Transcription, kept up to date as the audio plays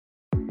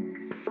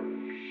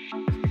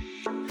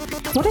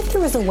What if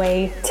there was a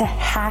way to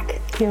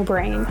hack your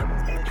brain,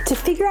 to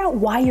figure out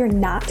why you're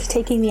not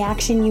taking the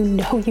action you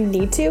know you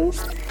need to,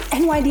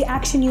 and why the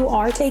action you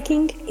are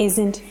taking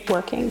isn't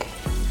working?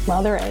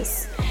 Well, there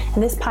is.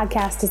 And this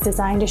podcast is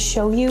designed to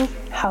show you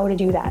how to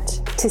do that,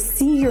 to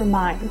see your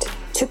mind,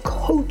 to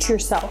coach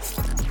yourself,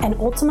 and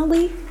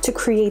ultimately to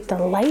create the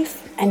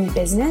life and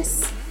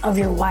business of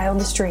your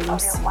wildest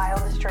dreams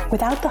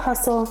without the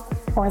hustle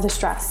or the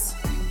stress.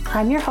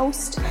 I'm your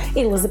host,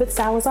 Elizabeth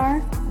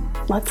Salazar.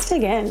 Let's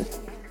dig in.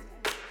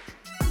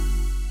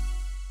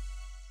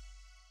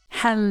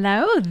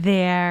 Hello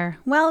there.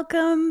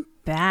 Welcome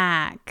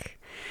back.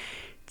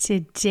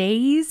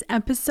 Today's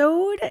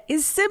episode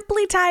is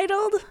simply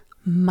titled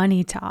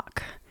Money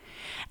Talk.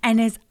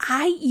 And as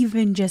I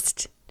even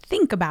just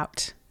think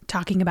about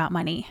talking about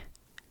money,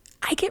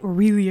 I get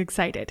really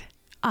excited.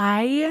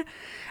 I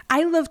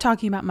love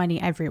talking about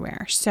money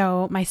everywhere.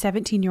 So my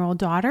 17-year-old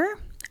daughter,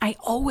 I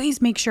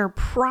always make sure,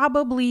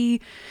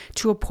 probably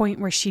to a point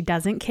where she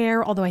doesn't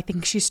care, although I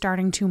think she's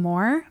starting to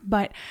more,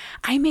 but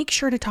I make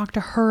sure to talk to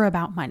her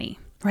about money,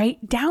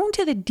 right? Down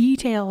to the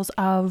details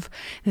of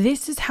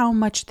this is how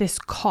much this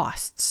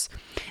costs.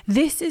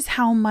 This is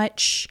how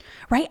much,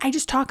 right? I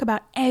just talk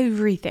about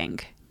everything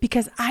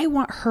because I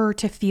want her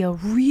to feel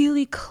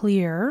really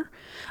clear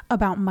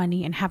about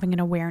money and having an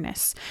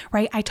awareness,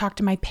 right? I talk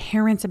to my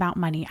parents about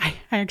money. I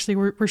actually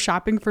were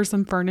shopping for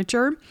some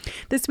furniture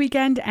this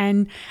weekend,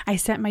 and I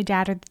sent my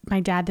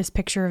dad this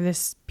picture of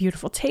this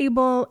beautiful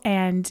table,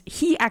 and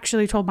he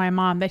actually told my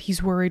mom that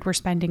he's worried we're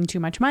spending too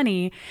much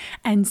money.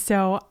 And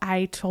so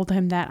I told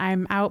him that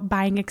I'm out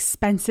buying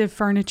expensive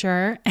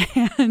furniture,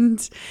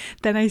 and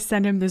then I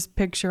sent him this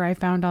picture I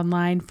found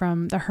online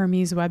from the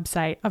Hermes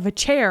website of a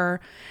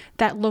chair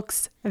that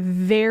looks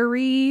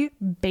very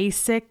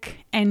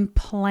basic and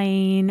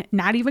plain,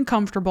 not even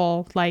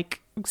comfortable,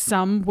 like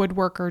some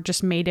woodworker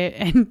just made it,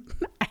 and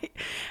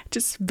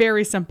just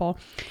very simple.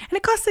 And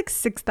it costs like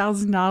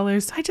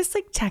 $6,000. So I just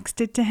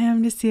texted to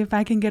him to see if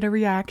I can get a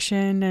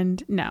reaction,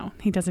 and no,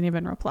 he doesn't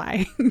even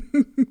reply.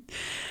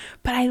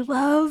 But I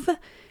love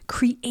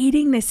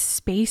creating this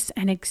space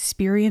and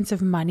experience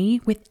of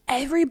money with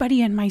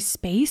everybody in my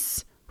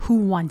space who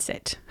wants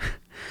it.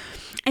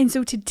 And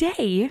so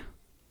today,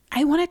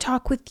 I want to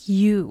talk with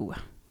you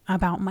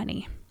about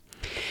money.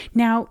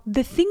 Now,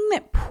 the thing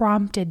that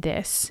prompted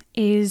this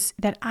is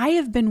that I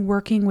have been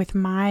working with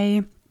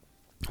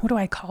what do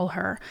I call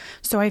her?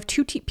 So I have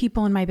two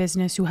people in my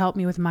business who help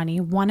me with money.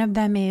 One of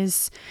them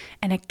is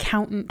an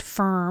accountant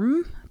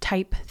firm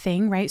type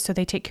thing, right? So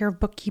they take care of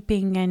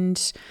bookkeeping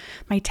and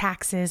my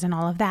taxes and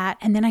all of that.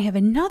 And then I have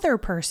another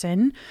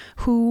person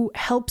who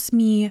helps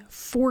me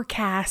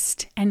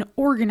forecast and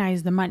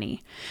organize the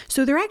money.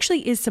 So there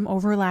actually is some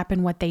overlap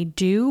in what they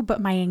do,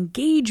 but my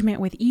engagement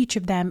with each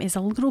of them is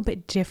a little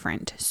bit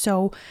different.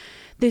 So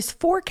this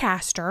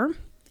forecaster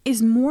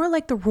is more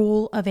like the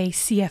role of a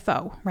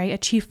CFO, right? A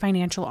chief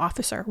financial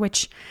officer,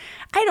 which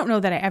I don't know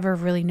that I ever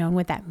really known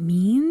what that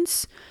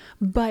means,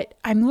 but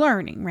I'm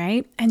learning,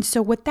 right? And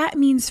so what that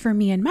means for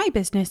me in my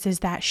business is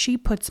that she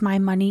puts my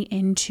money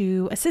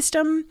into a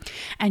system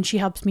and she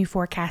helps me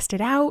forecast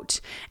it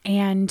out.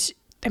 And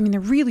I mean, the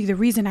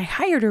reason I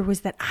hired her was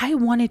that I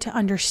wanted to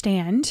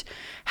understand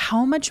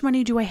how much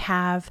money do I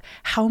have?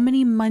 How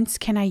many months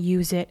can I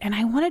use it? And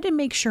I wanted to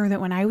make sure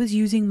that when I was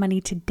using money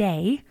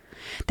today,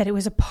 that it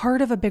was a part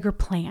of a bigger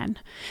plan,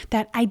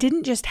 that I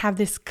didn't just have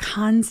this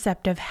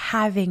concept of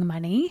having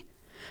money,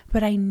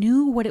 but I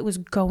knew what it was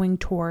going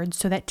towards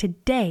so that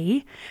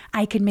today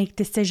I could make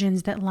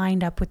decisions that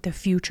lined up with the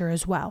future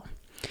as well.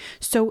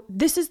 So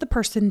this is the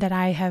person that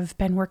I have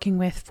been working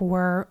with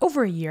for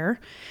over a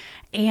year.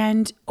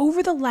 And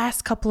over the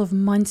last couple of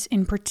months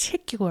in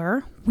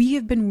particular, we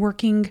have been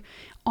working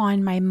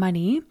on my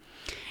money.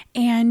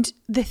 And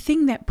the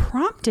thing that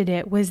prompted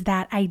it was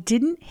that I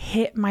didn't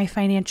hit my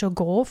financial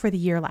goal for the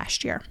year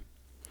last year.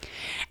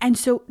 And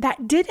so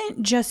that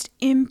didn't just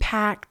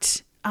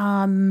impact,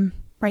 how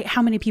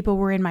many people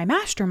were in my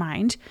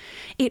mastermind.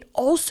 It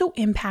also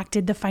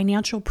impacted the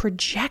financial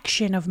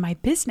projection of my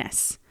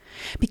business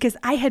because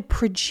I had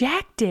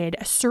projected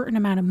a certain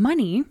amount of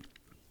money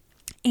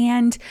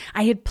and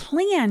I had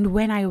planned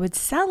when I would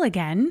sell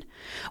again,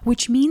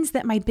 which means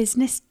that my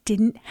business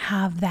didn't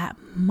have that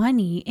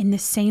money in the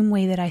same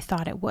way that I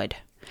thought it would.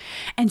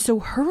 And so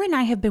her and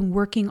I have been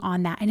working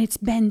on that, and it's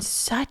been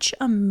such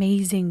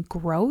amazing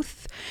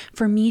growth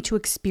for me to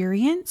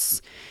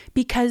experience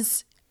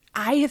because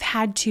I have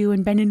had to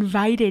and been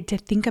invited to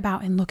think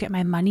about and look at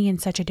my money in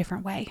such a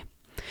different way.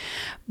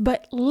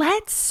 But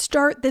let's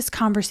start this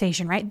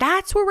conversation, right?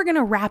 That's where we're going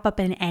to wrap up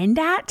and end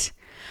at.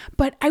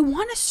 But I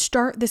want to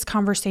start this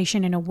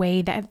conversation in a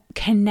way that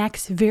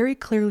connects very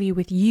clearly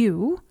with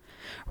you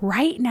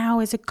right now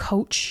as a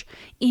coach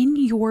in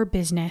your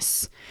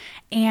business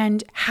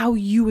and how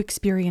you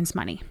experience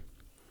money.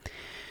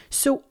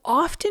 So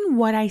often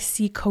what I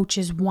see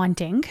coaches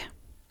wanting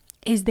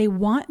is they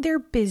want their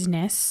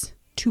business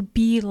to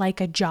be like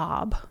a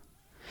job.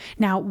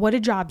 Now, what do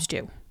jobs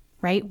do?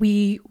 right?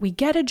 We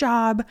get a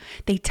job,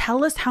 they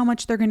tell us how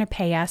much they're going to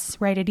pay us,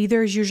 right? It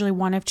either is usually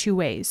one of two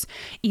ways.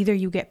 Either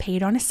you get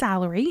paid on a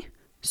salary,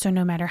 so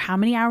no matter how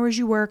many hours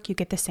you work, you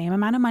get the same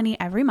amount of money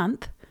every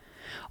month,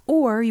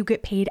 or you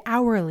get paid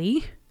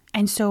hourly.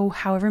 And so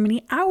however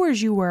many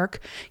hours you work,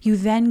 you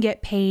then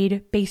get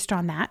paid based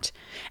on that.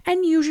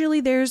 And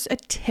usually there's a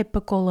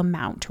typical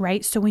amount,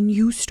 right? So when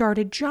you start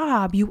a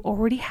job, you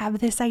already have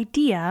this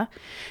idea.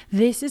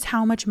 This is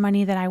how much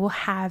money that I will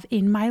have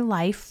in my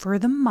life for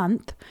the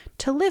month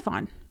to live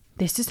on.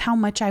 This is how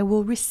much I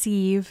will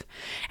receive.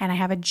 And I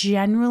have a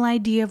general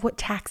idea of what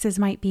taxes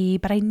might be,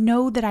 but I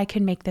know that I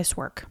can make this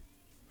work.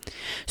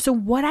 So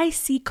what I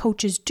see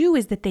coaches do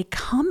is that they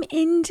come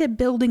into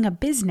building a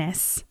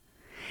business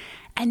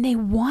and they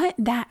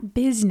want that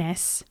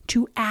business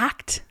to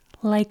act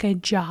like a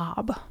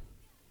job.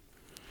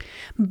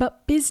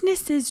 But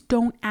businesses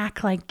don't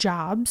act like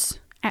jobs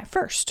at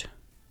first.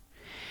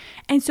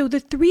 And so the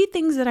three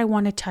things that I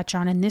want to touch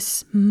on in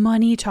this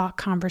money talk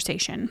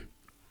conversation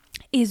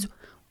is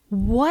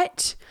why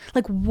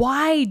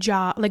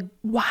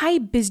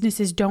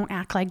businesses don't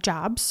act like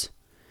jobs,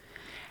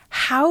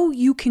 how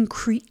you can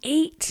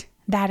create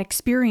that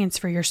experience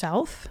for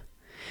yourself.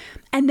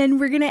 And then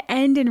we're going to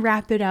end and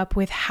wrap it up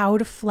with how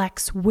to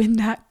flex when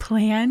that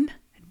plan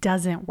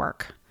doesn't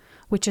work,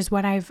 which is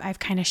what I've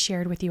kind of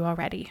shared with you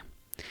already.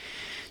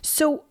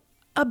 So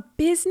a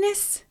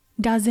business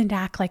doesn't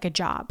act like a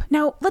job.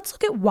 Now let's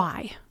look at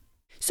why.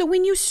 So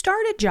when you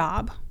start a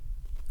job,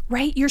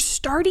 right, you're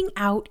starting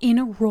out in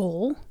a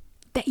role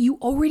that you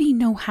already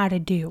know how to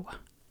do.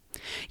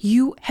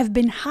 You have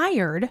been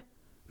hired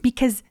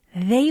because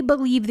they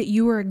believe that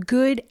you are a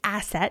good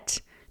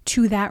asset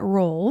to that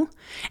role,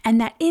 and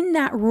that in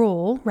that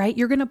role, right,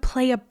 you're going to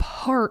play a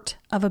part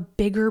of a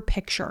bigger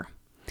picture.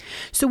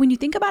 So when you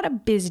think about a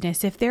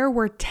business, if there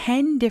were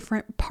 10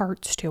 different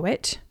parts to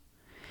it,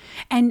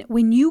 and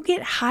when you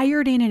get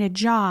hired in a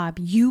job,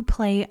 you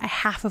play a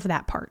half of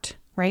that part,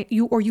 right?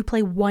 You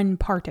play one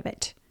part of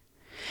it.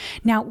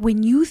 Now,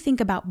 when you think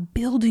about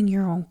building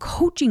your own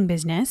coaching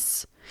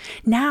business,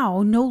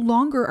 now no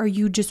longer are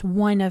you just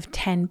one of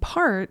 10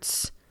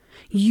 parts.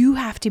 You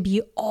have to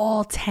be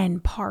all 10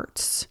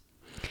 parts.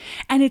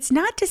 And it's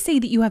not to say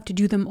that you have to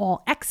do them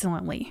all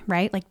excellently,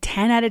 right? Like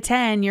 10 out of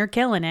 10, you're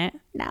killing it.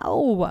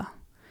 No.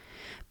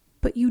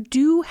 But you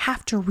do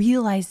have to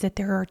realize that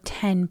there are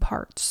 10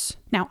 parts.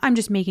 Now, I'm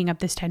just making up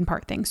this 10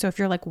 part thing. So if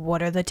you're like,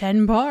 what are the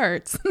 10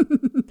 parts?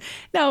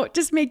 No,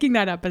 just making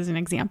that up as an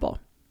example.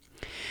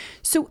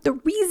 So the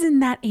reason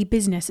that a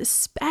business,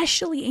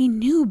 especially a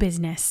new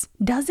business,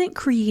 doesn't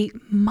create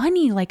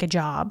money like a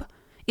job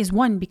is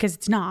one, because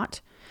it's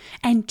not.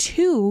 And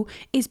two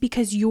is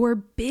because your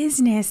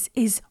business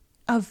is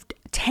of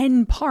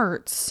 10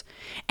 parts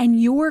and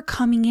you're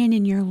coming in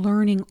and you're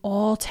learning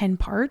all 10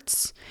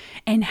 parts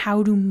and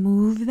how to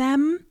move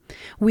them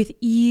with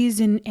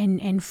ease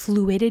and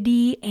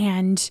fluidity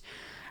and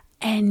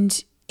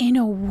in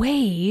a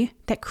way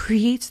that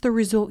creates the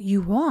result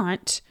you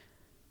want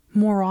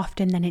more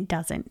often than it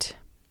doesn't.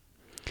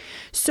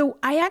 So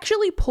I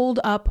actually pulled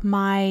up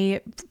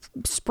my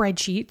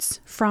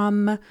spreadsheets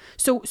from,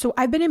 so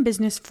I've been in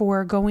business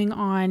for going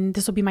on,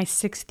 this will be my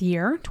 6th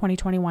year.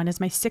 2021 is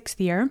my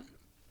 6th year.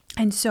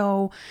 And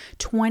so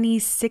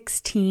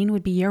 2016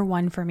 would be year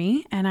 1 for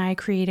me. And I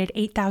created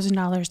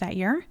 $8,000 that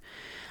year.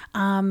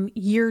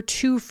 Year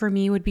 2 for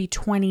me would be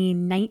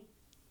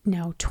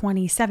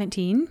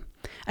 2017.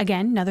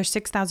 Again, another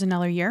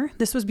 $6,000 year.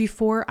 This was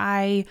before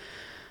I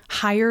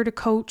hired a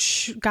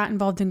coach, got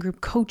involved in group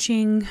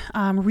coaching,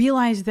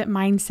 realized that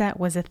mindset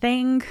was a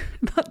thing.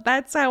 But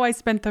that's how I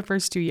spent the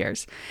first 2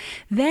 years.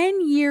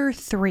 Then year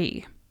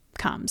 3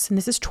 comes, and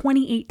this is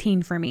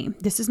 2018 for me.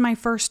 This is my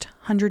first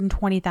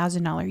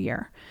 $120,000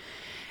 year.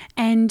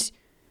 And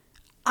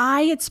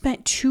I had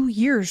spent 2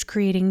 years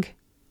creating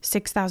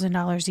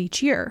 $6,000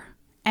 each year.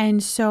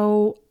 And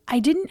so I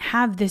didn't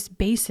have this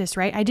basis,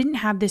 right? I didn't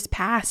have this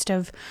past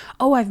of,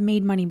 oh, I've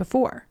made money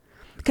before.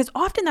 Because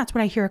often that's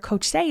what I hear a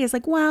coach say is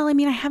like, well, I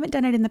mean, I haven't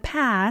done it in the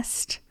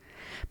past,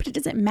 but it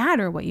doesn't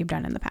matter what you've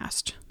done in the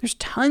past. There's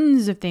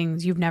tons of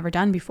things you've never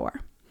done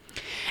before.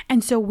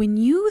 And so when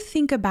you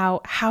think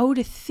about how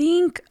to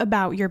think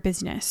about your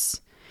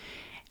business,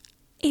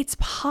 it's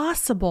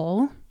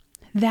possible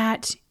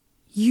that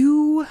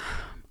you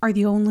are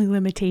the only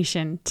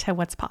limitation to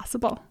what's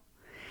possible.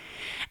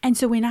 And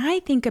so when I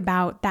think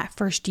about that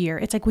first year,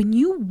 it's like when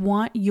you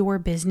want your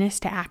business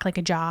to act like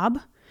a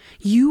job,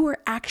 you are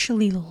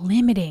actually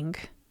limiting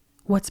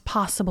what's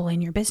possible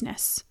in your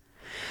business.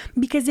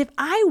 Because if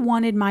I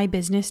wanted my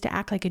business to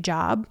act like a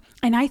job,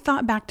 and I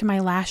thought back to my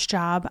last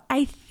job,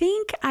 I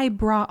think I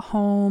brought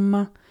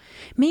home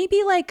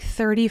maybe like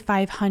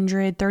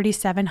 $3,500,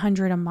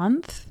 $3,700 a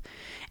month.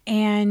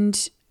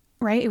 And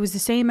right, it was the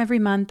same every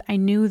month. I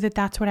knew that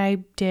that's what I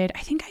did. I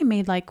think I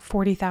made like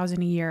 $40,000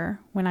 a year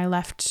when I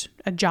left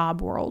a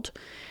job world.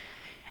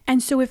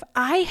 And so if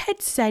I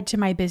had said to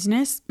my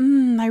business,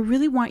 I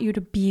really want you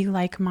to be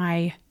like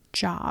my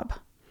job,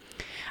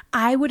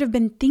 I would have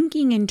been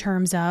thinking in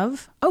terms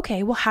of,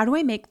 okay, well, how do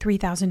I make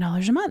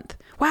 $3,000 a month?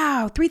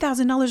 Wow,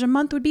 $3,000 a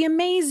month would be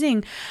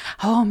amazing.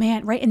 Oh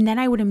man, right? And then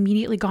I would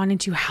immediately gone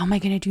into, how am I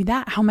going to do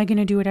that? How am I going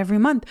to do it every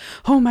month?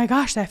 Oh my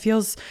gosh, that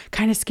feels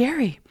kind of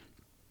scary.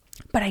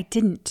 But I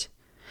didn't.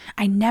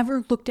 I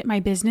never looked at my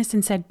business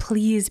and said,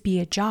 please be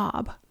a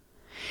job.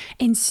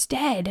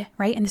 Instead,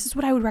 right, and this is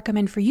what I would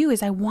recommend for you,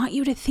 is I want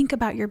you to think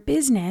about your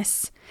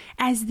business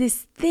as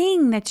this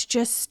thing that's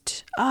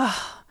just,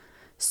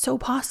 so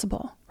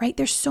possible, right?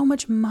 There's so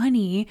much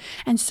money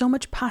and so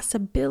much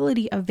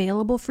possibility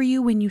available for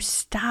you when you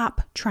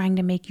stop trying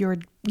to make your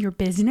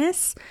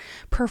business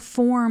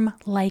perform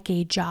like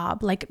a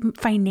job, like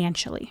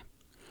financially.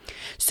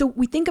 So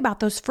we think about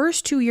those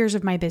first 2 years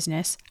of my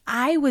business,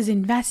 I was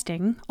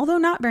investing, although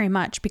not very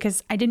much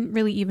because I didn't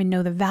really even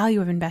know the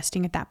value of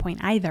investing at that point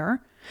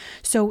either.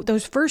 So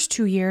those first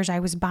 2 years I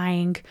was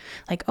buying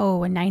like, a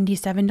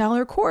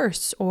 $97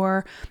 course,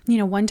 or,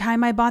 one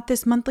time I bought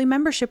this monthly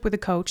membership with a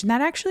coach, and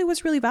that actually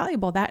was really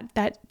valuable.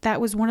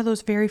 That was one of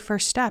those very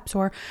first steps.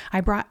 Or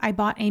I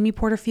bought Amy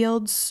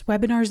Porterfield's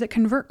Webinars That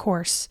Convert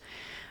course,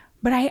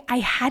 but I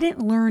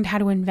hadn't learned how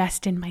to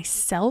invest in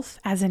myself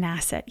as an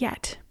asset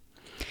yet.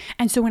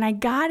 And so when I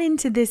got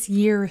into this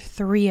year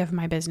 3 of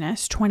my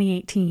business,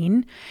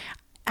 2018,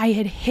 I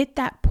had hit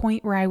that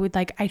point where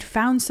I'd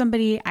found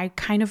somebody I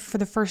kind of for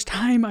the first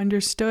time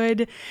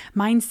understood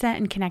mindset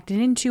and connected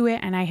into it.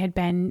 And I had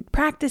been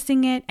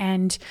practicing it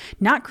and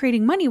not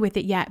creating money with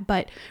it yet,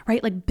 but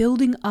right, like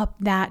building up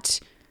that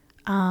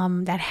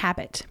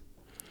habit.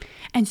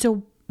 And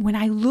so when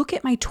I look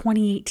at my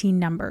 2018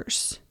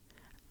 numbers,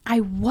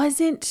 I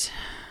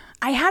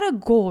had a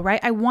goal, right?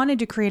 I wanted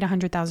to create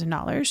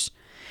 $100,000.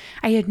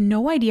 I had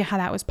no idea how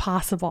that was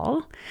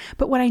possible,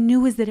 but what I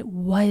knew was that it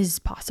was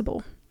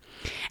possible.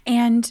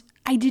 And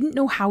I didn't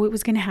know how it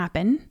was going to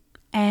happen.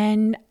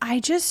 And I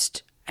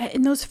just,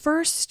 in those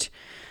first,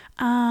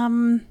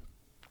 I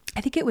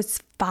think it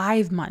was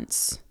 5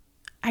 months,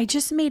 I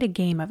just made a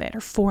game of it,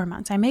 or 4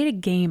 months. I made a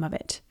game of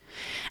it.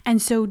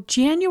 And so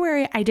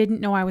January, I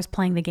didn't know I was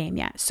playing the game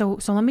yet. So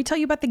let me tell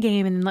you about the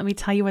game, and then let me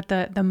tell you what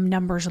the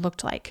numbers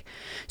looked like.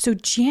 So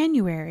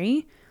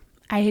January,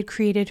 I had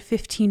created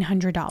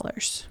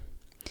 $1,500.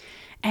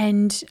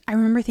 And I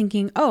remember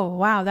thinking, oh,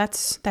 wow,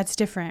 that's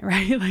different,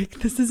 right?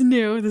 Like, this is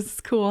new. This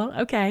is cool.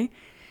 Okay.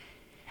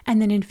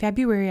 And then in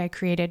February, I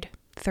created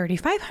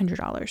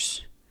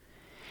 $3,500.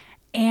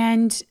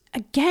 And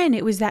again,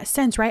 it was that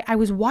sense, right? I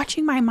was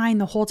watching my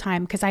mind the whole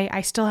time because I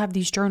still have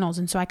these journals.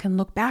 And so I can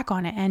look back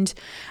on it. And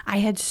I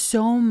had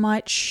so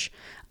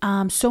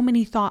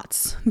many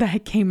thoughts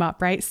that came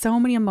up, right? So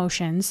many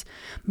emotions,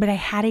 but I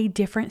had a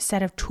different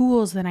set of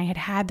tools than I had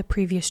had the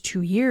previous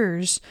 2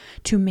 years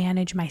to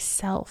manage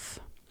myself.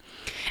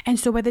 And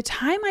so by the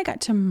time I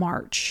got to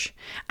March,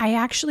 I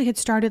actually had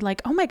started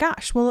like, oh my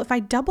gosh, well, if I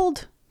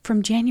doubled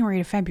from January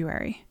to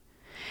February,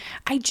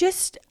 I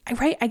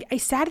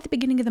sat at the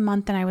beginning of the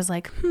month and I was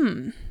like,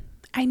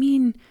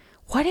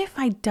 what if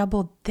I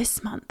doubled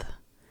this month?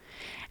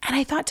 And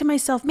I thought to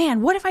myself,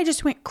 man, what if I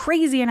just went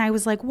crazy? And I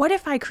was like, what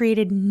if I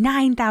created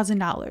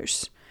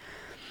 $9,000?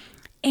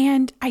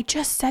 And I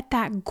just set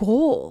that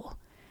goal.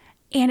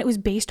 And it was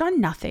based on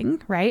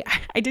nothing, right?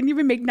 I didn't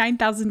even make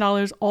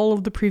 $9,000 all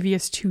of the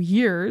previous 2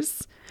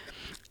 years.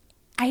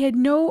 I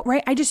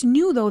just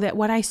knew though that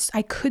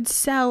I could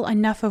sell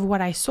enough of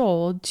what I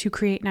sold to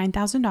create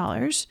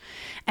 $9,000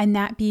 and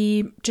that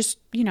be just,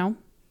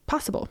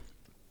 possible.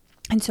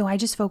 And so I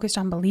just focused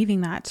on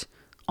believing that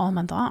all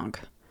month long.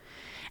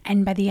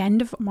 And by the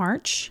end of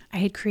March, I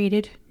had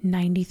created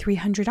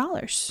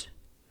 $9,300.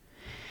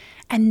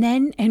 And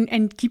then,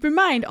 and keep in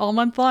mind, all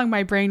month long,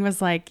 my brain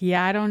was like,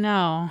 yeah, I don't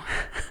know.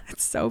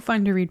 It's so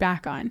fun to read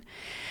back on.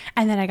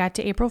 And then I got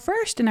to April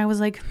 1st and I was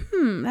like,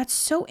 that's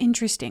so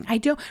interesting. I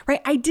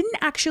didn't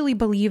actually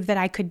believe that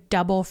I could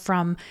double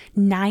from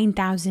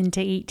 9,000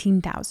 to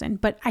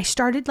 18,000, but I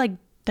started like,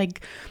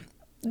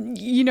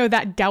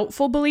 that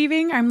doubtful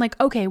believing. I'm like,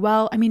 okay,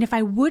 well, if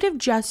I would have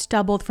just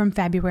doubled from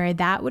February,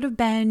 that would have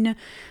been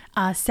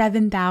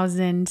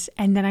 7,000.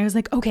 And then I was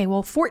like, okay,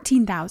 well,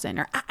 14,000,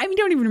 or I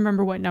don't even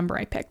remember what number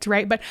I picked,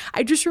 right? But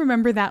I just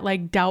remember that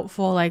like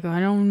doubtful, like, I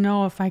don't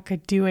know if I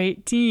could do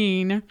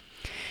 18.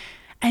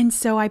 And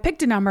so I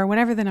picked a number,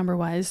 whatever the number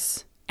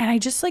was, and I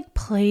just like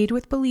played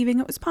with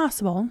believing it was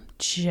possible,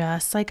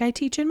 just like I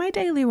teach in my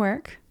daily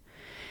work.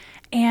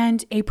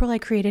 And April, I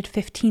created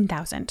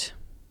 15,000.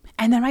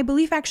 And then my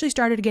belief actually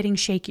started getting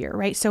shakier,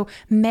 right? So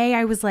May,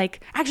 I was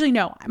like, actually,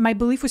 no, my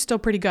belief was still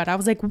pretty good. I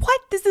was like,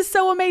 what? This is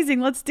so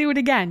amazing. Let's do it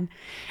again.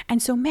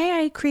 And so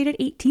May, I created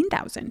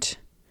 18,000.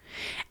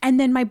 And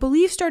then my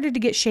belief started to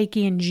get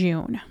shaky in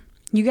June.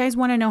 You guys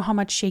want to know how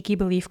much shaky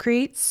belief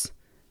creates?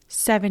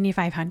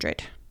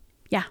 7,500.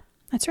 Yeah,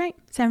 that's right.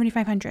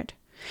 7,500.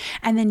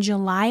 And then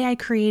July, I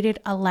created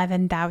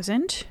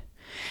 11,000.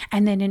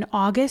 And then in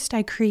August,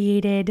 I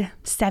created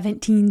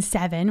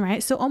 17,700,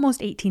 right? So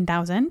almost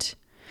 18,000.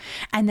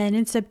 And then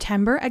in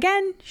September,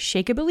 again,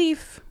 shaky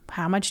belief.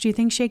 How much do you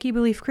think shaky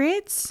belief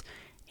creates?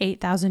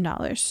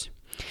 $8,000.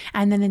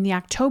 And then in the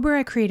October,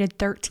 I created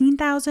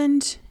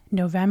 13,000,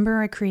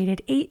 November, I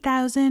created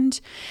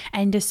 8,000.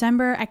 And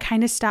December, I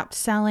kind of stopped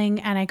selling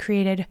and I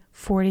created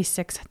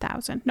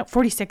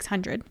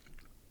 4,600.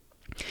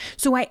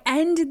 So I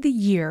ended the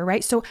year,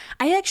 right? So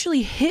I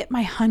actually hit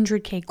my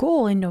 100K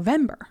goal in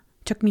November.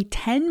 It took me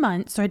 10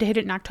 months. So I had to hit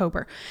it in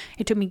October.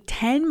 It took me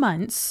 10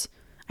 months.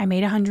 I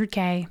made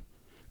 100K.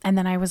 And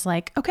then I was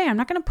like, okay, I'm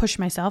not going to push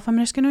myself. I'm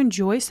just going to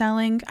enjoy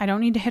selling. I don't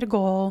need to hit a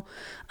goal.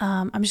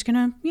 I'm just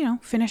going to,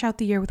 finish out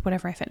the year with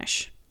whatever I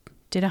finish.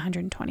 Did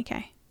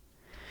 120K.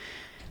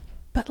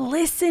 But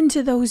listen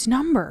to those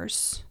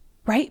numbers,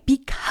 right?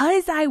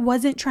 Because I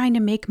wasn't trying to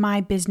make my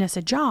business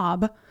a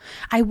job.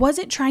 I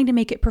wasn't trying to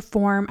make it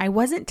perform. I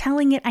wasn't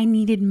telling it I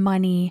needed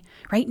money,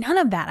 right? None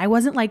of that. I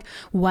wasn't like,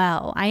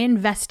 well, I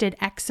invested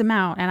X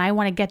amount and I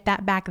want to get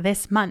that back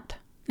this month.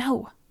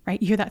 No. Right?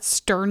 You hear that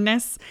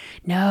sternness?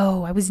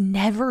 No, I was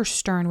never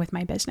stern with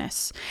my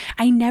business.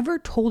 I never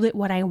told it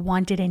what I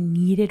wanted and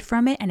needed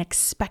from it and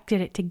expected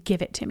it to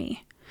give it to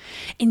me.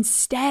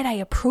 Instead, I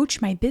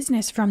approached my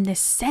business from this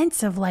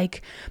sense of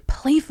like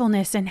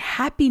playfulness and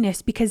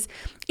happiness because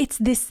it's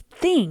this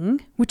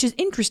thing, which is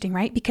interesting,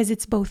 right? Because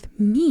it's both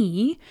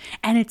me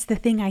and it's the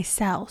thing I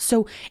sell.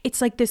 So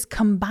it's like this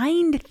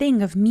combined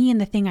thing of me and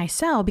the thing I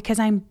sell because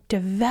I'm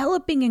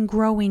developing and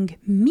growing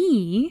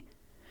me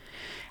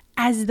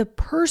as the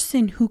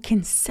person who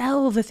can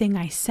sell the thing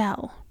I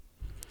sell.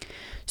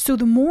 So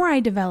the more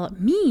I develop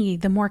me,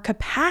 the more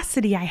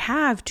capacity I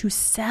have to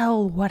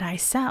sell what I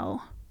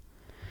sell.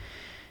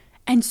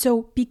 And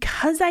so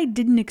because I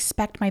didn't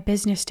expect my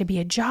business to be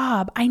a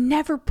job, I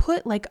never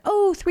put like,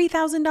 oh,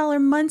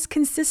 $3,000 months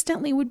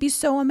consistently would be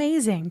so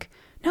amazing.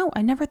 No,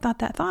 I never thought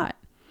that thought.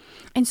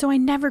 And so I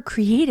never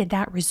created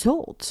that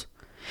result.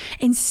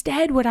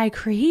 Instead, what I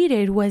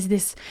created was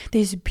this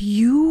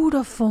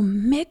beautiful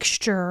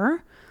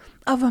mixture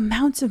of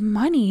amounts of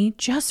money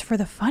just for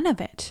the fun of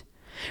it,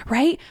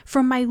 right?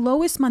 From my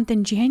lowest month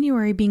in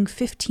January being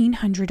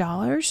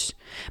 $1,500,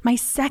 my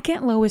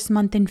second lowest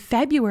month in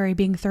February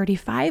being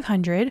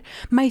 $3,500,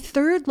 my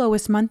third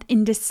lowest month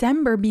in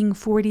December being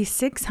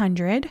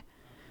 $4,600,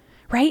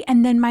 right?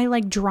 And then my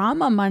like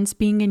drama months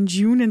being in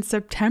June and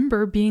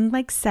September being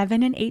like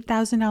 $7,000 and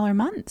 $8,000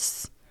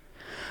 months,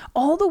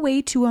 all the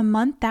way to a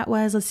month that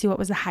was, let's see, what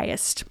was the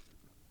highest?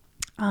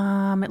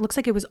 It looks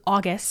like it was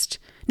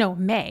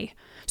May.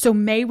 So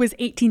May was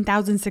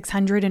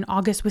 18,600 and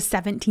August was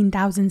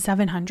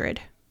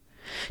 17,700.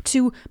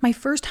 To my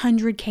first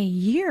 100K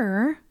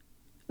year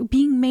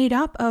being made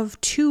up of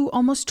two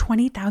almost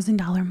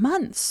 $20,000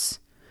 months.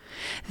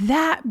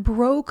 That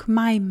broke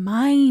my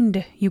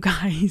mind, you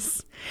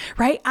guys,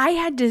 right? I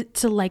had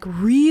to like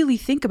really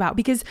think about,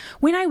 because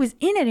when I was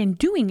in it and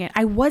doing it,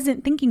 I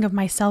wasn't thinking of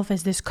myself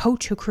as this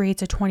coach who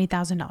creates a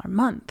 $20,000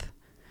 month.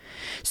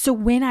 So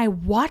when I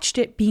watched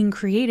it being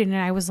created and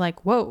I was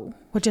like, whoa,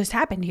 what just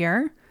happened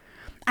here?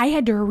 I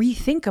had to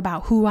rethink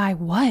about who I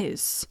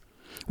was,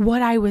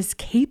 what I was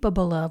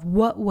capable of,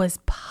 what was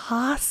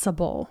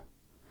possible.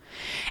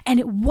 And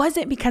it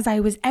wasn't because I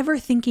was ever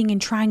thinking and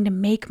trying to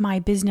make my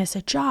business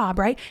a job,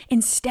 right?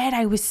 Instead,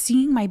 I was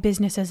seeing my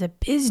business as a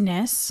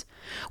business,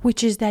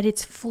 which is that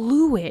it's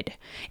fluid.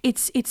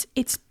 It's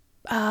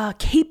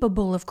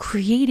capable of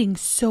creating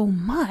so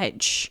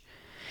much.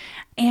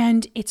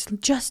 And it's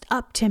just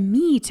up to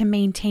me to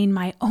maintain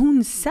my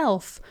own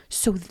self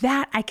so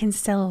that I can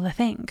sell the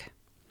thing.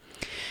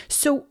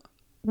 So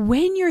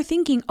when you're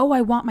thinking, oh, I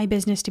want my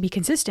business to be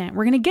consistent,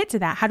 we're going to get to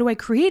that. How do I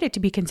create it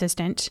to be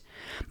consistent?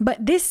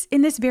 But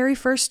in this very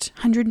first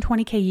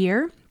 120K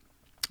year,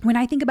 when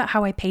I think about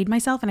how I paid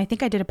myself, and I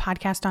think I did a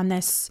podcast on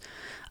this,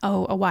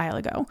 a while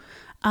ago,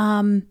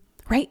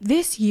 right?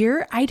 This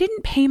year, I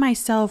didn't pay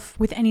myself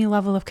with any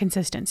level of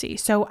consistency.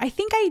 So I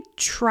think I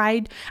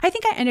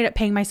ended up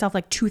paying myself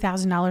like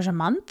 $2,000 a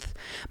month,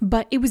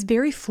 but it was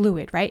very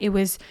fluid, right? It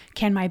was,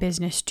 can my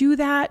business do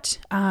that?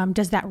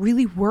 Does that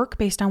really work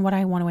based on what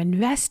I want to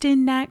invest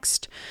in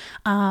next?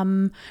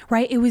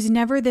 Right? It was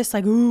never this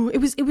like, ooh, it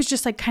was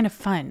just like kind of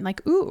fun.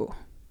 Like, ooh,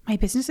 my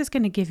business is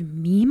going to give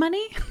me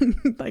money?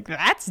 Like,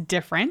 that's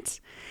different.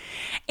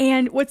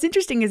 And what's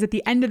interesting is at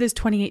the end of this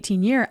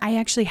 2018 year, I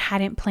actually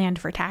hadn't planned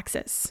for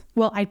taxes.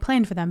 Well, I'd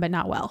planned for them, but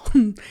not well.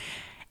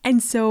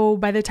 And so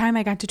by the time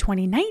I got to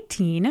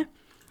 2019,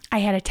 I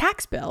had a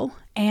tax bill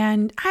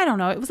and I don't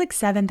know, it was like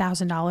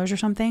 $7,000 or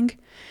something.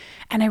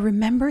 And I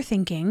remember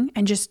thinking,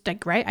 and just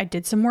like, right, I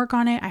did some work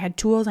on it. I had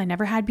tools I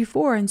never had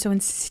before. And so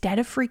instead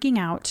of freaking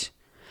out,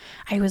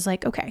 I was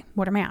like, okay,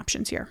 what are my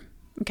options here?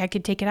 Okay, I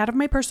could take it out of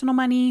my personal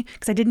money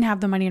because I didn't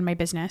have the money in my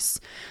business.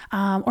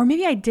 Or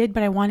maybe I did,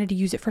 but I wanted to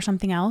use it for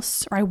something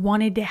else, or I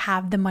wanted to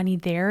have the money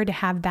there to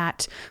have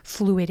that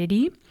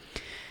fluidity.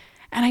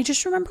 And I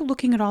just remember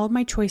looking at all of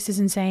my choices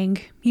and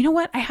saying, you know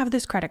what? I have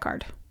this credit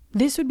card.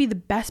 This would be the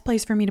best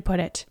place for me to put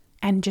it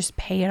and just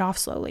pay it off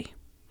slowly.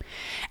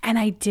 And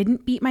I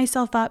didn't beat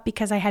myself up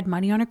because I had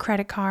money on a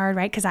credit card,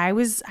 right? Because I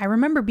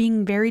remember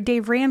being very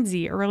Dave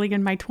Ramsey early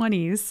in my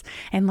 20s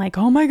and like,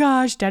 oh my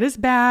gosh, debt is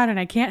bad and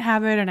I can't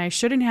have it and I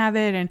shouldn't have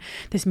it and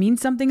this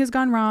means something has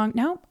gone wrong.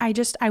 No, I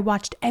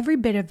watched every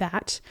bit of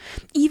that.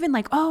 Even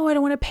like, oh, I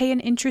don't want to pay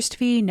an interest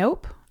fee.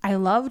 Nope. I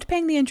loved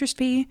paying the interest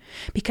fee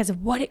because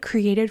of what it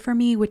created for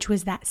me, which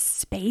was that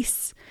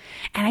space.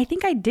 And I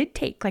think I did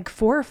take like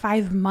 4 or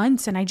 5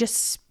 months and I just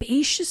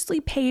spaciously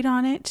paid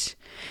on it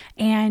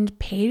and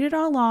paid it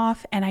all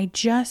off. And I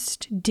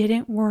just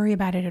didn't worry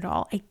about it at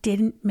all. I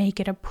didn't make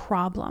it a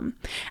problem.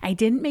 I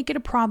didn't make it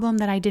a problem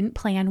that I didn't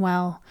plan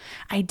well.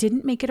 I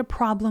didn't make it a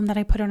problem that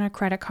I put on a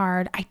credit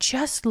card. I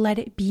just let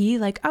it be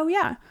like, oh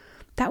yeah,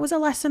 that was a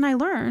lesson I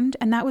learned.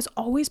 And that was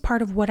always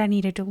part of what I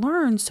needed to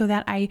learn so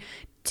that I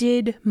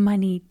did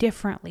money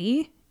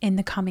differently in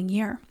the coming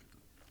year.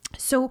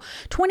 So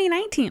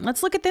 2019,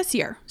 let's look at this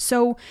year.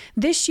 So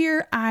this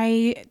year,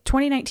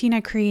 2019,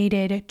 I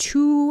created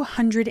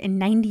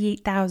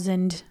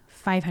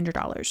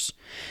 $298,500.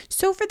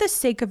 So for the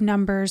sake of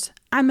numbers,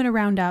 I'm going to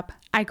round up.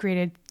 I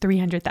created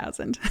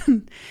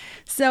 $300,000.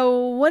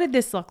 So what did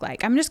this look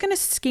like? I'm just going to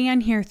scan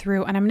here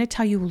through and I'm going to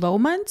tell you low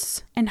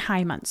months and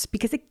high months.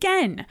 Because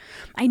again,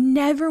 I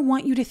never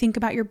want you to think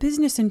about your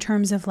business in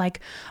terms of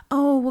like,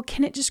 oh, well,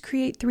 can it just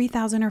create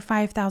 $3,000 or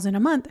 $5,000 a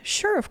month?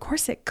 Sure, of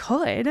course it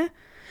could.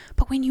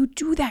 But when you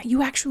do that,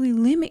 you actually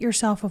limit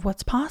yourself of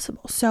what's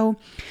possible. So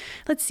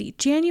let's see.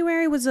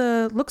 January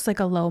looks like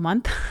a low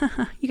month.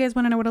 You guys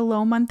want to know what a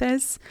low month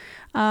is?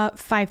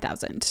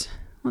 5,000.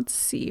 Let's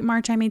see.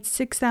 March, I made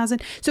 6,000.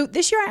 So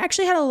this year I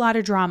actually had a lot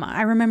of drama.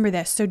 I remember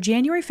this. So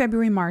January,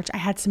 February, March, I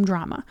had some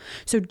drama.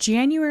 So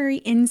January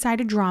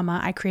inside of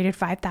drama, I created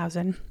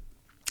 5,000.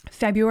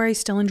 February,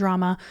 still in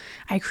drama,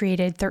 I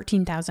created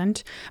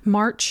 13,000.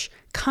 March,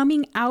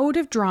 coming out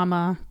of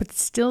drama, but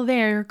still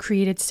there,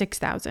 created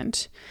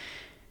 6,000.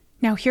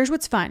 Now, here's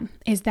what's fun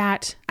is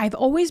that I've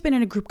always been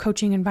in a group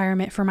coaching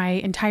environment for my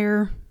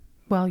entire,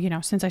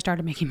 since I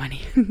started making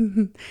money.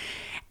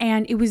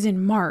 And it was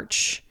in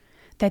March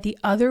that the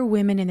other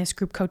women in this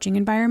group coaching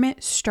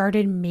environment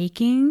started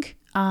making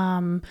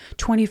 $25,000,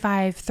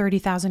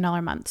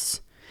 $30,000 months.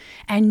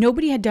 And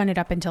nobody had done it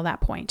up until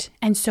that point.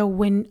 And so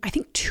when I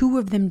think 2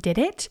 of them did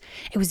it,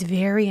 it was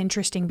very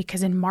interesting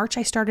because in March,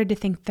 I started to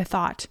think the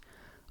thought,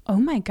 oh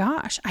my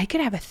gosh, I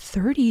could have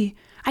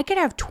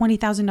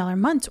 $20,000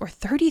 months or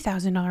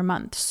 $30,000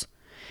 months.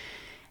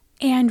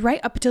 And right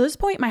up until this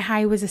point, my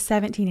high was a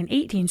 17 and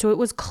 18. So it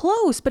was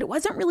close, but it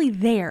wasn't really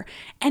there.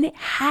 And it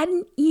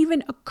hadn't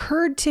even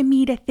occurred to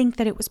me to think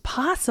that it was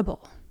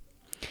possible.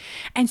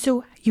 And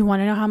so you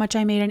want to know how much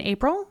I made in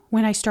April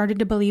when I started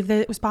to believe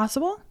that it was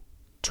possible?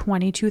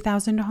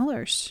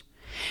 $22,000.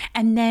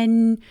 And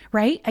then,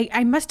 right,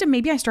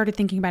 maybe I started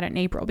thinking about it in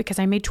April because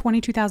I made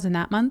 $22,000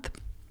 that month.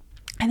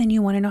 And then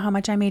you want to know how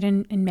much I made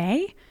in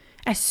May?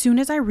 As soon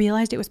as I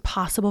realized it was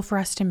possible for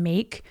us to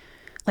make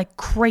like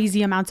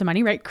crazy amounts of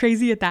money, right?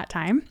 Crazy at that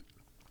time.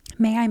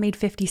 May I made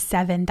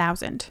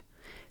 $57,000.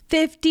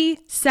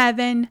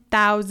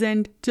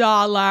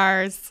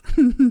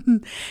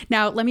 $57,000.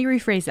 Now, let me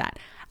rephrase that.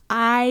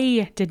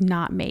 I did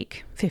not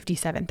make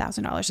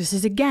 $57,000. This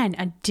is, again,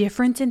 a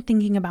difference in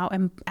thinking about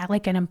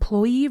like an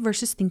employee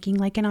versus thinking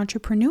like an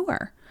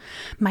entrepreneur.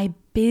 My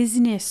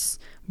business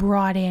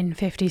brought in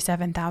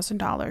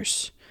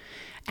 $57,000.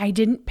 I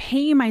didn't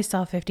pay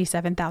myself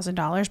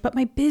 $57,000, but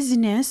my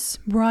business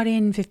brought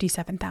in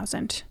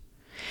 $57,000.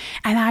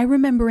 And I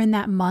remember in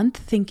that month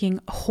thinking,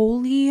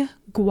 holy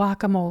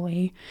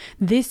guacamole,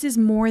 this is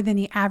more than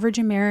the average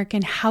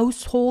American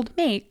household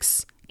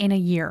makes in a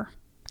year.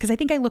 Because I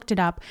think I looked it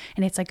up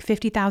and it's like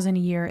 $50,000 a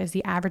year is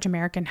the average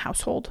American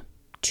household,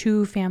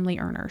 2 family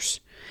earners.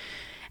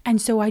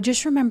 And so I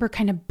just remember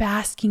kind of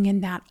basking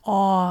in that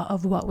awe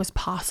of what was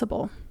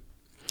possible.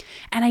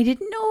 And I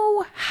didn't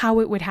know how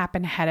it would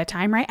happen ahead of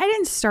time, right? I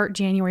didn't start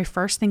January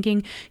 1st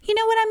thinking, you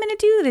know what I'm going to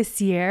do this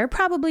year,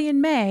 probably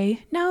in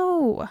May.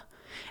 No.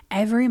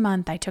 Every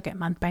month I took it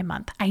month by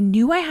month. I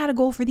knew I had a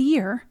goal for the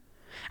year.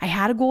 I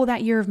had a goal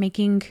that year of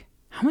making,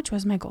 how much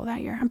was my goal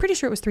that year? I'm pretty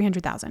sure it was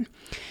 300,000.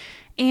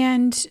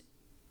 And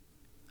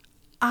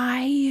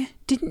I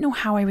didn't know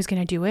how I was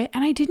going to do it.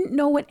 And I didn't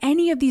know what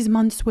any of these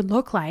months would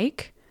look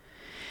like.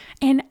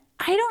 And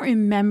I don't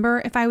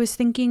remember if I was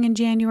thinking in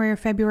January or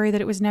February that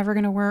it was never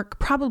going to work.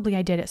 Probably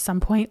I did at some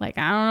point. Like,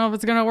 I don't know if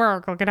it's going to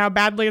work. Look at how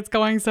badly it's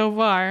going so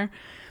far.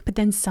 But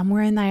then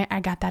somewhere in there, I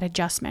got that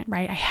adjustment,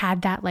 right? I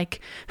had that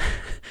like,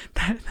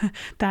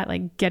 that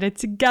like get it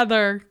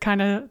together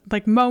kind of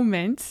like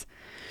moment.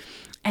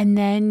 And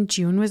then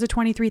June was a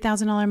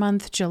 $23,000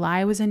 month.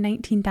 July was a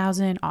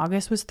 $19,000.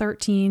 August was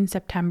 $13,000.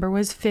 September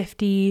was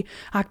 $50,000.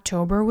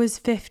 October was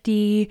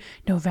 $50,000.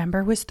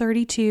 November was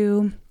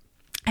 $32,000.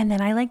 And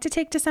then I like to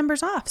take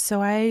December's off.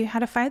 So I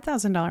had a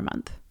 $5,000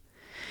 month.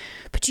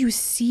 But you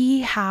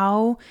see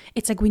how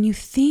it's like when you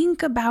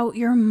think about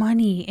your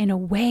money in a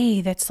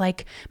way that's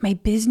like, my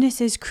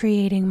business is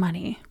creating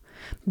money.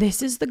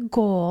 This is the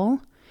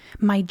goal.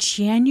 My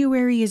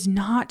January is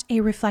not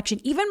a reflection.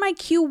 Even my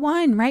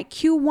Q1, right?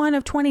 Q1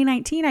 of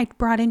 2019, I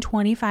brought in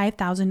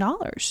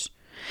 $25,000.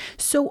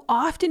 So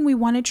often we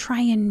want to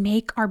try and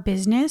make our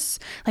business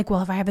like,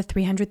 well, if I have a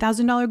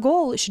 $300,000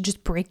 goal, it should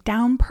just break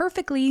down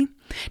perfectly.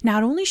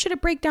 Not only should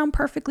it break down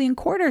perfectly in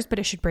quarters, but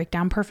it should break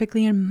down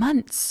perfectly in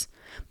months.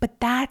 But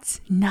that's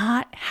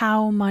not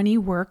how money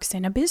works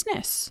in a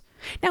business.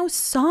 Now,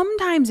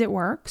 sometimes it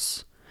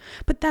works,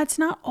 but that's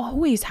not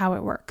always how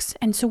it works.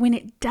 And so when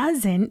it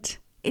doesn't,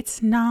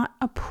 it's not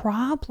a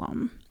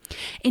problem.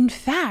 In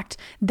fact,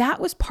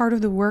 that was part of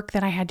the work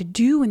that I had to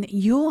do and that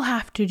you'll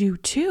have to do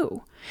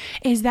too,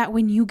 is that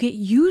when you get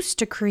used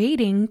to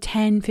creating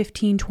 $10,000,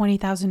 $15,000,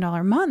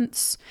 $20,000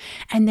 months,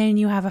 and then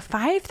you have a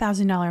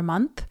 $5,000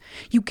 month,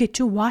 you get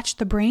to watch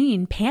the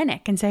brain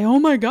panic and say, oh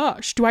my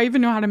gosh, do I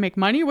even know how to make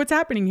money? What's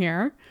happening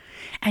here?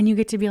 And you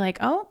get to be like,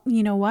 oh,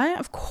 you know what?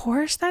 Of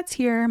course that's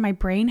here. My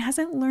brain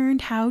hasn't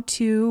learned how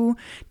to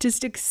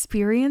just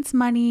experience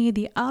money,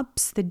 the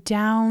ups, the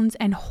downs,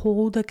 and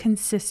hold a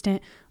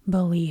consistent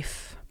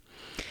belief.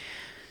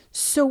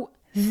 So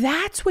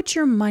that's what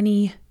your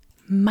money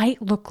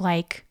might look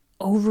like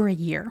over a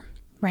year,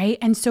 right?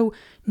 And so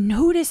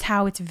notice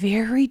how it's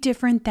very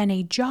different than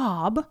a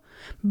job,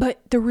 but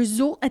the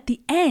result at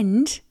the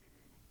end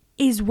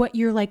is what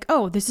you're like,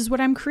 oh, this is what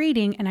I'm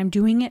creating and I'm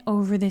doing it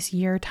over this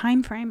year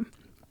time frame.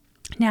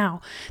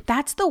 Now,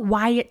 that's the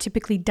why it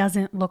typically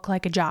doesn't look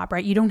like a job,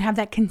 right? You don't have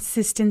that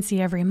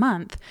consistency every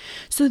month.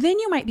 So then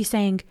you might be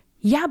saying,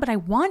 yeah, but I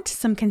want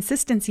some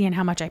consistency in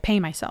how much I pay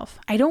myself.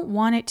 I don't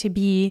want it to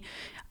be,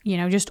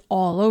 just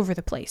all over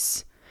the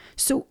place.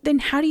 So then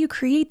how do you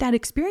create that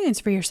experience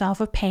for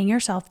yourself of paying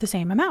yourself the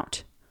same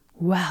amount?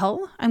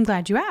 Well, I'm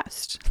glad you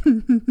asked.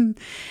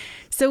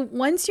 So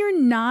once you're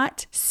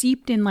not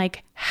seeped in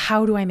like,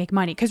 how do I make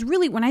money? Because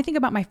really, when I think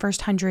about my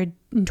first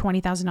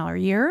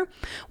 $120,000 year,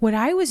 what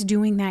I was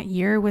doing that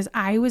year was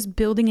I was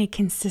building a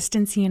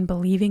consistency in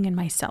believing in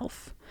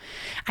myself.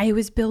 I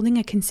was building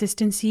a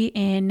consistency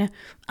in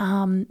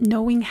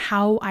knowing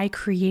how I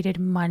created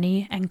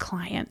money and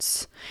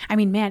clients. I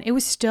mean, man, it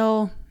was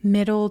still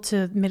middle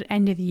to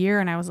end of the year.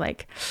 And I was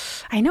like,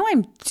 I know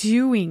I'm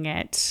doing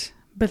it,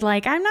 but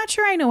like, I'm not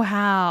sure I know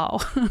how.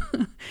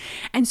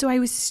 And so I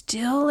was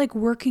still like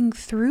working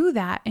through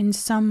that in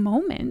some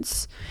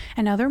moments,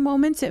 and other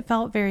moments it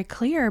felt very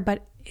clear,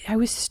 but I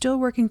was still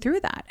working through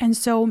that. And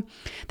so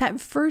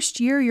that first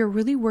year, you're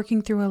really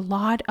working through a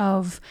lot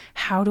of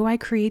how do I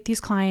create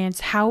these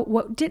clients?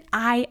 What did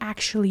I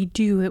actually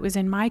do? It was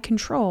in my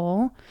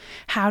control.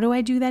 How do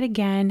I do that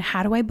again?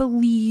 How do I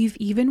believe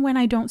even when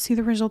I don't see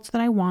the results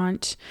that I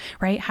want,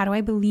 right? How do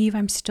I believe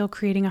I'm still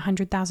creating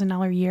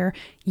 $100,000 year,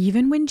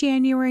 even when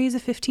January is a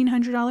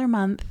 $1,500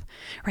 month,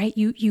 right?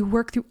 You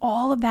work through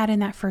all of that in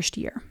that first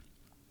year.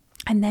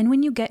 And then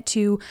when you get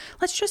to,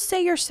 let's just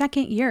say your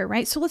second year,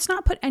 right? So let's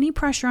not put any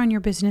pressure on your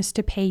business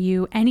to pay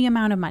you any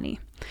amount of money.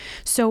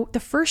 So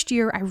the first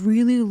year, I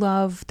really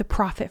love the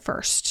profit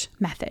first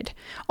method,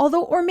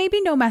 or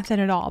maybe no method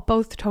at all.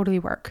 Both totally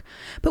work.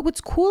 But what's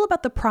cool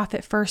about the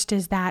profit first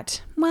is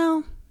that,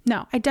 well,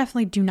 no, I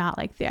definitely do not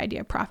like the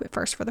idea of profit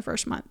first for the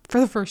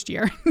first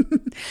year,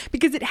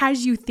 because it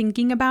has you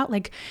thinking about,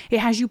 like, it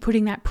has you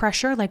putting that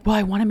pressure, like, well,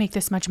 I want to make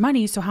this much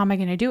money, so how am I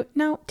going to do it?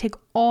 No, take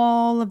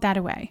all of that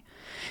away.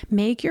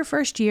 Make your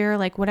first year,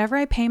 like, whatever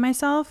I pay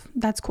myself,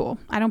 that's cool.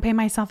 I don't pay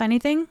myself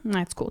anything,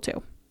 that's cool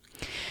too.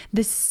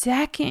 The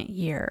second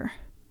year,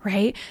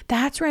 right?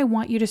 That's where I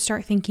want you to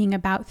start thinking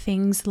about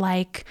things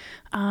like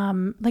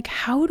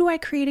how do I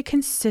create a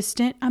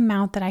consistent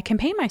amount that I can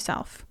pay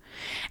myself?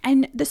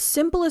 And the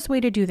simplest way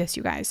to do this,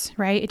 you guys,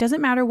 right? It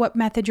doesn't matter what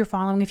method you're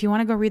following. If you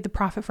want to go read the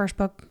Profit First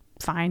book,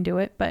 fine, do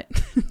it, but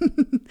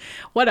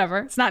whatever.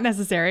 It's not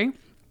necessary,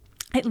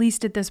 at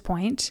least at this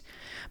point.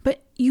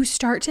 But you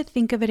start to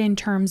think of it in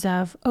terms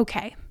of,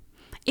 okay,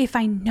 if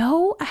I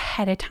know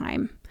ahead of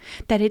time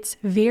that it's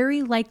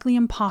very likely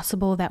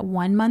impossible that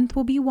 1 month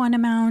will be one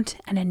amount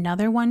and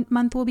another 1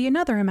 month will be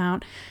another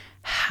amount,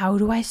 how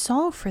do I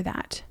solve for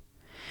that?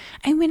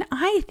 And when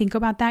I think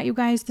about that, you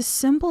guys, the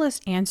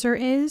simplest answer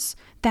is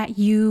that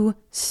you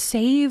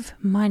save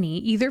money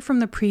either from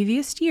the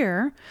previous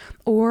year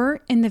or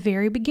in the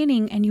very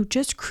beginning, and you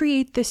just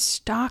create this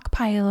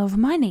stockpile of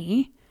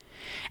money.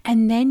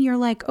 And then you're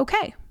like,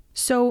 okay,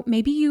 so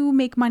maybe you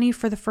make money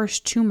for the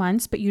first 2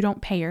 months, but you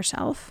don't pay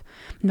yourself.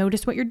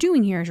 Notice what you're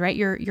doing here is, right?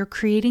 You're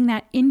creating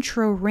that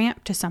intro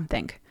ramp to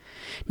something.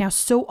 Now,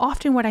 so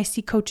often what I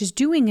see coaches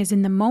doing is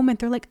in the moment,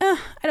 they're like, I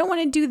don't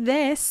want to do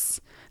this.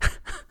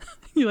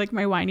 You like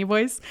my whiny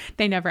voice?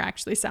 They never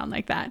actually sound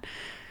like that,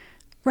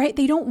 right?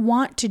 They don't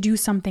want to do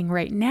something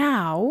right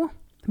now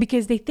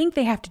because they think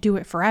they have to do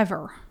it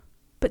forever.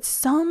 But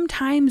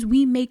sometimes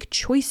we make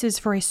choices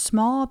for a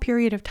small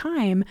period of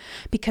time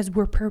because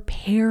we're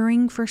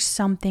preparing for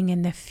something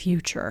in the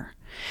future.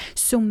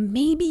 So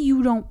maybe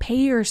you don't pay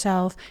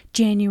yourself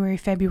January,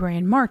 February,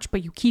 and March,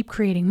 but you keep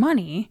creating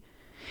money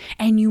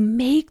and you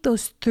make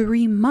those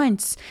 3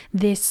 months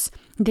this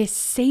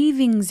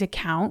savings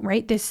account,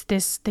 right? This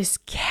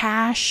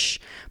cash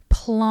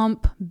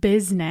plump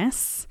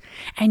business,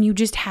 and you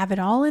just have it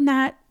all in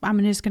that, I'm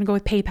just going to go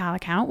with PayPal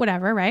account,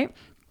 whatever, right?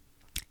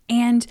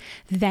 And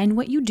then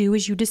what you do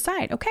is you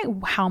decide, okay,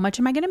 how much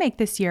am I going to make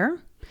this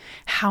year?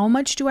 How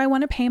much do I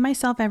want to pay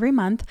myself every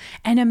month?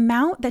 An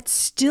amount that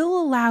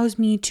still allows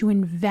me to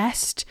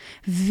invest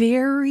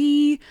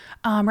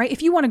right?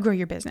 If you want to grow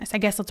your business, I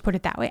guess let's put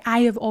it that way. I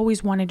have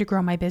always wanted to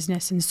grow my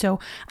business. And so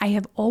I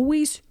have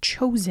always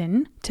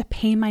chosen to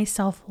pay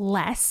myself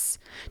less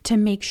to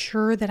make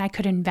sure that I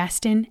could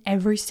invest in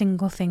every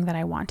single thing that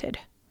I wanted.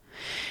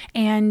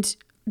 And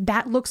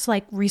that looks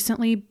like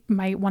recently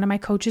one of my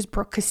coaches,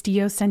 Brooke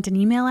Castillo, sent an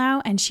email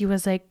out and she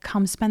was like,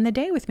 come spend the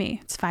day with me.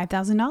 It's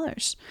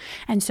 $5,000.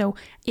 And so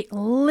it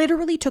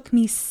literally took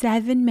me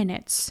 7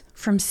 minutes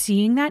from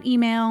seeing that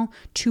email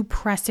to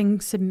pressing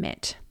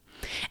submit.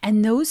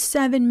 And those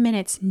 7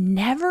 minutes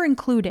never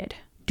included,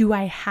 do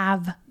I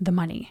have the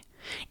money?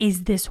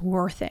 Is this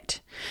worth it?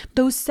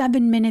 Those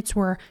 7 minutes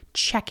were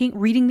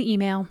reading the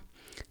email,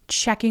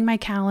 checking my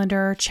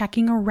calendar,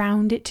 checking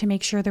around it to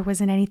make sure there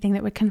wasn't anything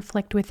that would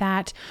conflict with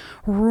that,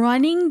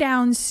 running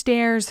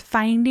downstairs,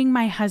 finding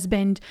my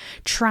husband,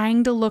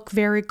 trying to look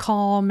very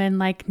calm and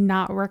like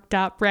not worked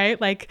up, right?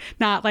 Like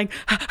not like,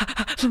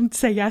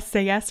 say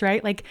yes,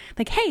 right? Like,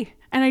 hey.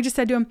 And I just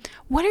said to him,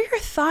 what are your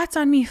thoughts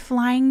on me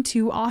flying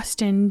to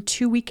Austin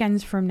 2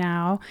 weekends from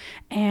now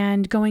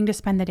and going to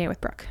spend the day with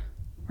Brooke?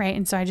 Right.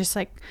 And so I just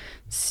like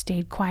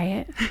stayed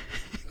quiet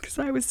because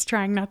I was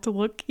trying not to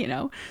look,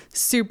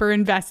 super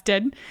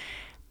invested.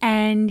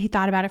 And he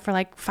thought about it for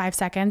like 5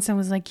 seconds and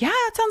was like, yeah,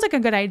 that sounds like a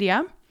good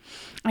idea.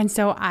 And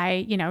so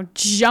I,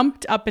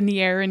 jumped up in the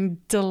air in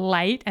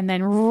delight and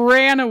then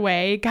ran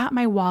away, got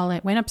my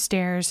wallet, went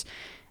upstairs,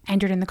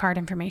 entered in the card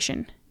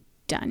information.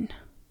 Done.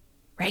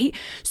 Right?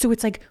 So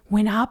it's like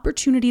when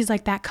opportunities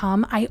like that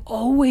come, I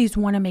always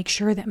want to make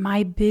sure that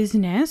my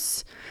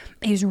business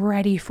is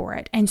ready for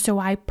it. And so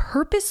I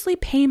purposely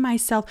pay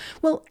myself.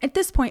 Well, at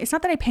this point, it's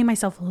not that I pay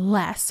myself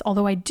less,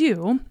 although I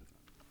do.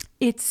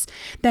 It's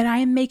that I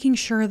am making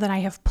sure that I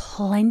have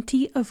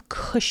plenty of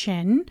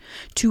cushion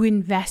to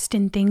invest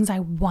in things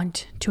I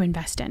want to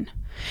invest in.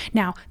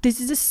 Now,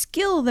 this is a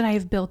skill that I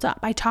have built up.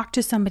 I talked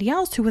to somebody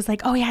else who was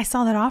like, oh yeah, I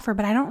saw that offer,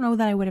 but I don't know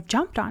that I would have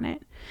jumped on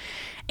it.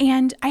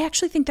 And I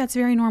actually think that's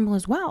very normal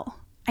as well.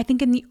 I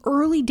think in the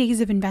early days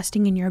of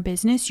investing in your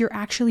business, you're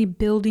actually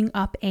building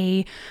up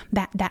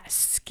that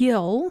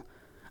skill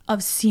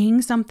of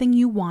seeing something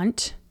you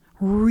want,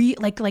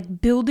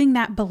 like building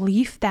that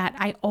belief that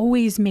I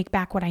always make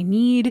back what I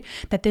need,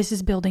 that this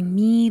is building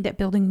me, that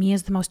building me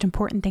is the most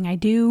important thing I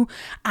do.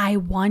 I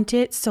want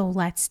it, so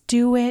let's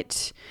do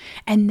it.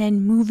 And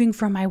then moving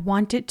from I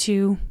want it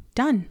to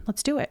done,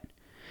 let's do it.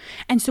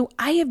 And so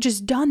I have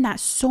just done that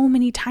so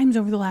many times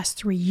over the last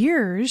 3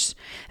 years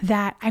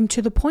that I'm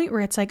to the point where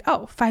it's like,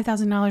 oh,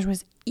 $5,000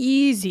 was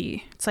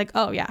easy. It's like,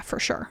 oh yeah, for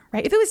sure,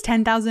 right? If it was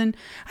 $10,000,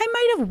 I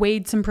might have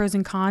weighed some pros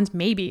and cons.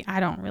 Maybe, I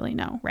don't really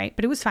know, right?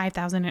 But it was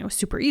 $5,000 and it was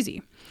super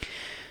easy.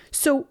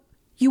 So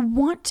you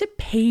want to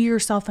pay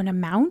yourself an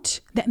amount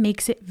that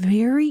makes it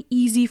very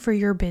easy for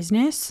your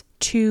business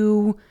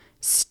to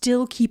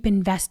still keep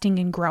investing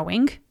and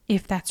growing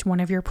if that's one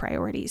of your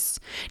priorities.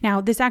 Now,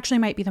 this actually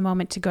might be the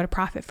moment to go to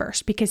Profit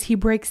First because he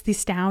breaks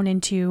this down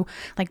into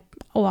like,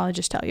 I'll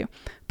just tell you,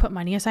 put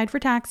money aside for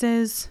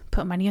taxes,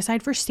 put money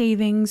aside for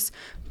savings,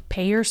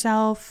 pay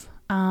yourself,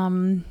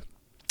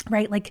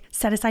 right? Like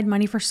set aside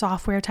money for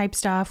software type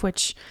stuff,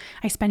 which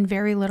I spend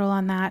very little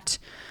on that.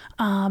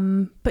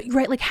 But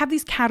right, like have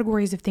these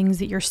categories of things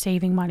that you're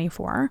saving money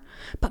for,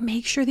 but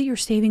make sure that you're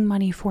saving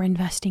money for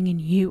investing in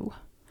you.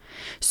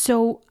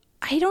 So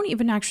I don't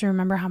even actually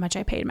remember how much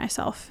I paid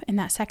myself in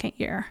that second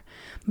year,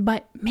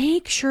 but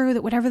make sure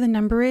that whatever the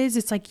number is,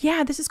 it's like,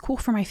 yeah, this is cool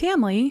for my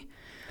family,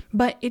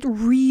 but it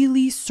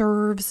really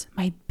serves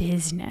my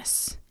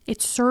business.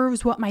 It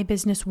serves what my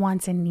business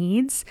wants and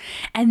needs.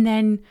 And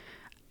then,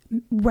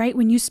 right,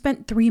 when you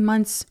spent 3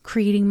 months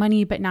creating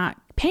money, but not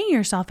paying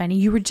yourself any,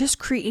 you were just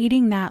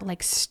creating that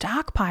like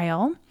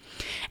stockpile.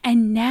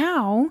 And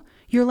now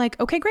you're like,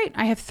 okay, great.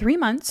 I have 3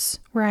 months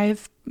where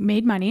I've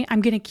made money.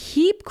 I'm going to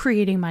keep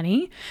creating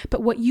money.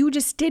 But what you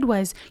just did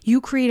was you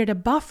created a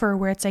buffer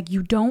where it's like,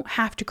 you don't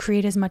have to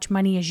create as much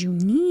money as you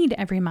need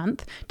every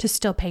month to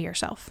still pay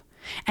yourself.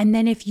 And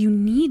then if you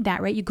need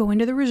that, right, you go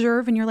into the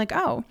reserve and you're like,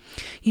 oh,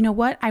 you know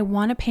what? I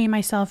want to pay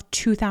myself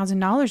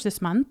 $2,000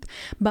 this month,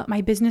 but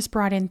my business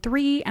brought in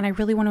 $3,000 and I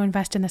really want to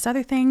invest in this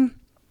other thing.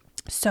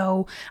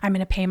 So I'm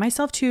going to pay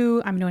myself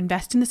 $2,000, I'm going to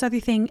invest in this other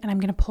thing, and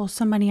I'm going to pull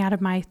some money out of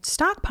my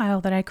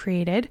stockpile that I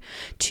created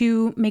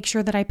to make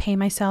sure that I pay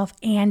myself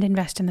and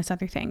invest in this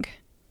other thing,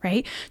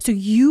 right? So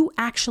you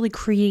actually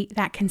create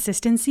that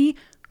consistency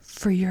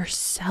for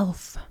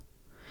yourself.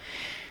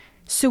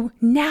 So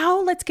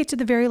now let's get to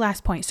the very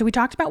last point. So we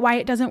talked about why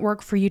it doesn't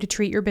work for you to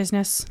treat your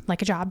business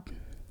like a job.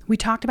 We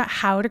talked about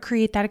how to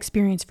create that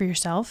experience for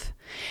yourself.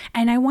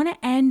 And I want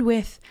to end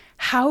with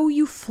how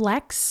you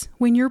flex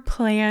when your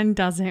plan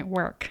doesn't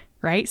work,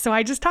 right? So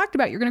I just talked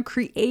about you're going to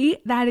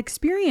create that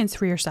experience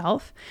for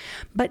yourself,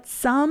 but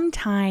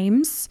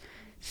sometimes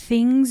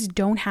things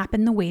don't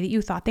happen the way that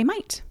you thought they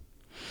might.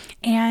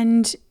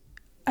 And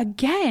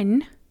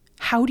again,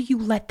 how do you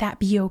let that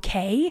be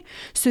okay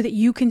so that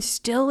you can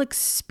still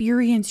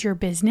experience your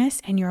business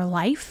and your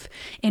life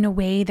in a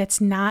way that's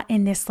not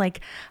in this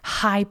like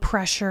high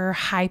pressure,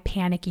 high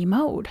panicky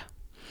mode?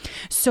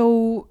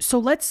 So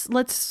let's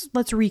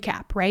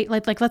recap, right?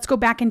 Let's go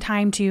back in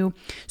time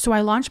so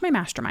I launched my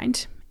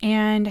mastermind,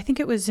 and I think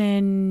it was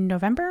in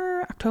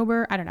November,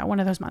 October, I don't know, one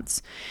of those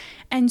months.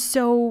 And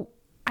so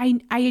I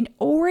had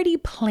already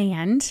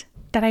planned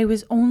that I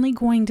was only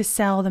going to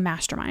sell the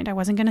mastermind. I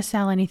wasn't going to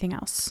sell anything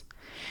else.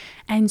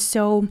 And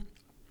so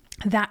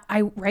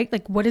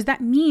what does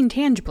that mean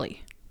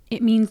tangibly?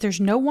 It means there's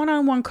no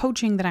one-on-one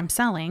coaching that I'm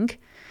selling.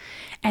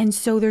 And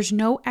so there's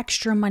no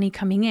extra money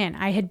coming in.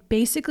 I had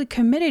basically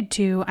committed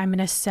to, I'm going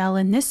to sell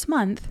in this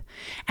month,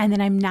 and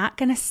then I'm not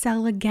going to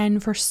sell again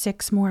for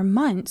 6 more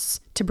months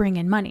to bring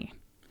in money.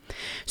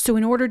 So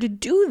in order to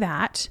do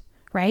that,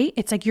 right,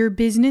 it's like your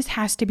business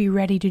has to be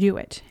ready to do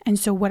it. And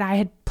so what I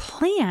had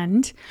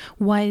planned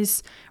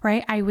was,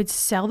 right, I would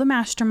sell the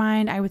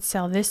mastermind, I would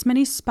sell this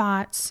many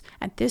spots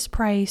at this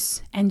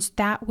price, and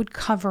that would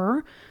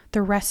cover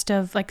the rest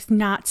of like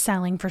not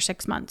selling for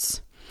 6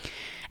 months.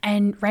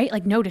 And right,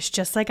 like notice,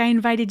 just like I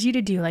invited you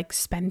to do, like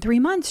spend 3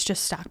 months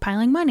just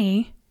stockpiling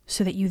money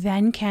so that you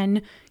then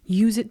can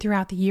use it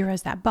throughout the year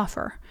as that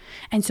buffer.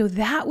 And so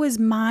that was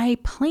my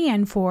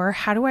plan for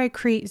how do I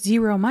create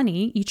 0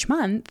 money each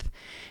month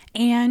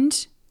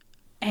and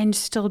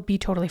still be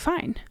totally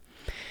fine.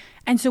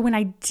 And so when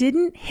I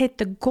didn't hit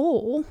the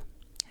goal,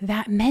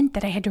 that meant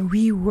that I had to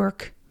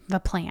rework the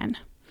plan.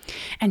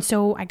 And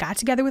so I got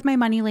together with my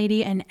money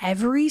lady, and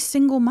every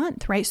single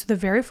month, right? So the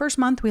very first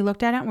month we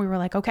looked at it and we were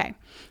like, okay,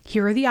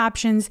 here are the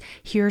options.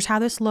 Here's how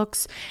this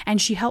looks.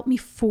 And she helped me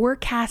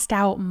forecast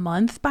out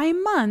month by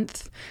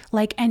month.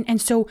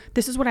 And so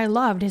this is what I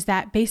loved, is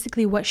that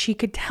basically what she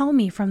could tell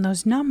me from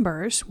those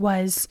numbers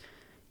was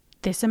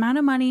this amount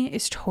of money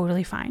is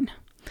totally fine.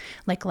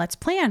 Like, let's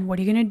plan. What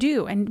are you going to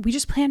do? And we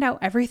just planned out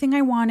everything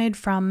I wanted,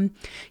 from,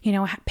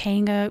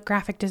 paying a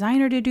graphic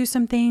designer to do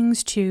some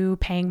things, to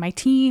paying my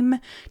team,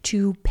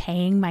 to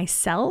paying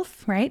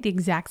myself, right? The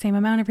exact same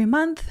amount every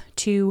month,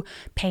 to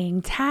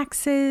paying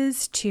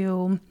taxes,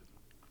 to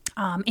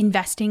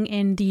investing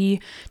in the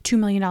 $2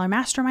 million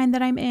mastermind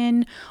that I'm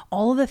in,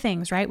 all of the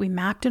things, right? We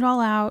mapped it all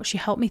out. She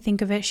helped me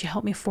think of it. She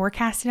helped me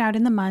forecast it out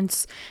in the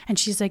months. And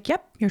she's like,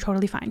 yep, you're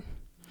totally fine.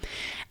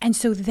 And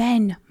so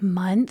then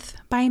month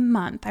by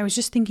month, I was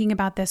just thinking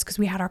about this because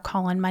we had our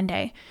call on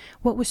Monday.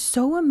 What was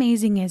so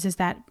amazing is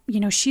that,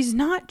 she's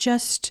not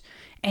just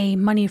a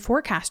money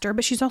forecaster,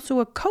 but she's also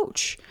a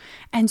coach.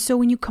 And so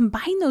when you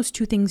combine those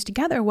two things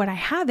together, what I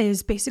have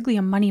is basically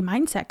a money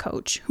mindset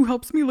coach who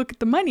helps me look at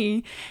the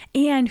money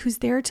and who's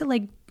there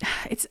to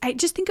I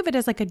just think of it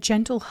as like a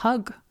gentle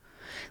hug.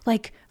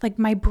 Like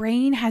my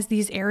brain has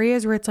these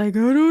areas where it's like, I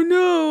don't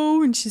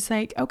know. And she's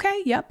like,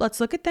 okay, yep, let's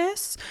look at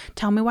this.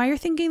 Tell me why you're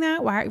thinking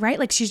that. Why, right?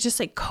 Like she's just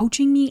like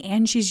coaching me,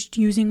 and she's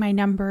using my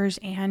numbers.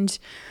 And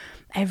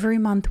every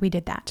month we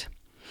did that.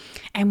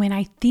 And when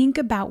I think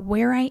about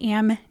where I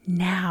am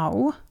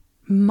now,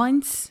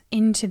 months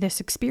into this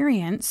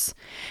experience,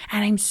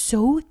 and I'm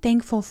so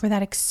thankful for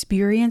that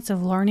experience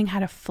of learning how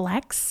to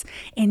flex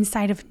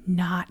inside of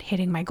not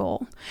hitting my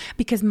goal,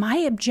 because my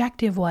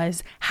objective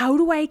was, how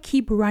do I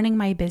keep running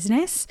my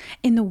business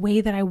in the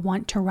way that I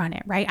want to run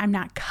it, right? I'm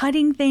not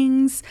cutting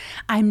things.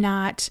 I'm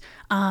not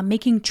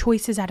making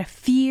choices out of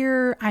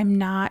fear. I'm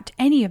not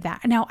any of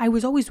that. Now, I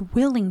was always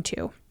willing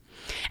to.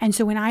 And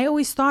so when I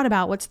always thought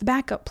about what's the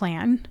backup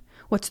plan,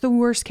 what's the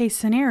worst case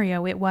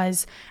scenario, it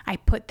was I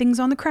put things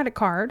on the credit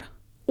card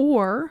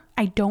or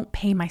I don't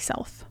pay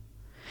myself.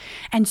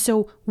 And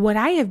so what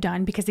I have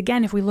done, because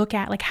again, if we look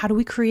at how do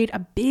we create a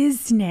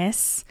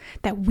business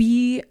that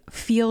we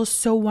feel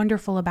so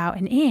wonderful about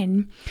and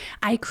in,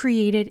 I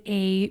created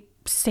a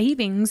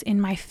savings in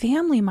my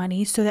family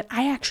money so that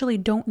I actually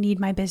don't need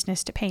my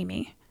business to pay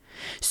me.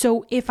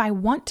 So if I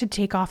want to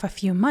take off a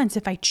few months,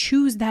 if I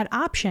choose that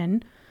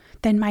option,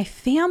 then my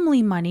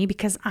family money,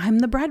 because I'm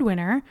the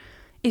breadwinner,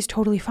 is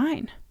totally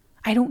fine.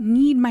 I don't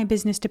need my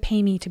business to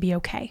pay me to be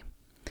okay.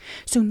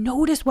 So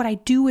notice what I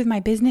do with my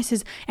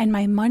businesses and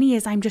my money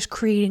is I'm just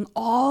creating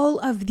all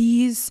of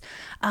these,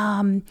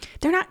 they're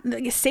not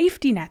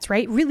safety nets,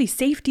 right? Really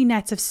safety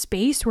nets of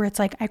space where it's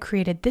like I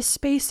created this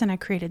space and I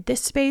created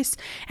this space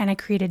and I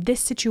created this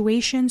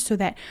situation so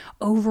that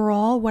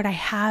overall what I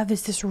have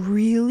is this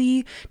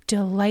really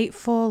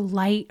delightful,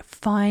 light,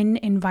 fun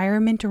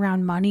environment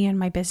around money and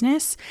my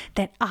business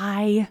that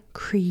I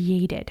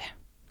created.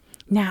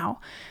 Now,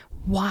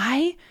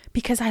 why?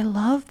 Because I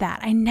love that.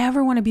 I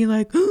never want to be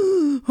like,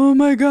 oh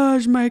my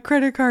gosh, my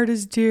credit card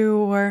is due,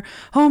 or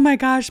oh my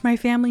gosh, my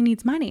family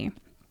needs money.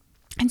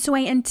 And so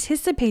I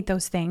anticipate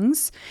those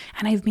things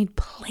and I've made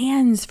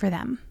plans for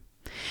them.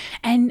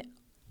 And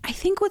I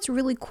think what's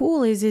really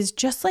cool is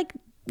just like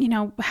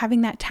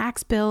having that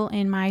tax bill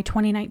in my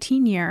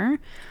 2019 year,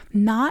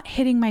 not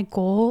hitting my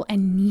goal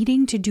and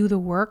needing to do the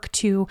work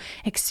to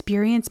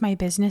experience my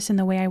business in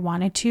the way I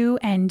wanted to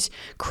and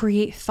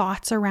create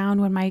thoughts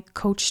around when my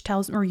coach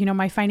tells, or,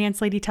 my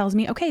finance lady tells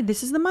me, okay,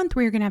 this is the month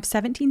where you're going to have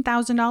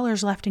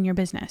 $17,000 left in your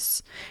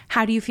business.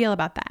 How do you feel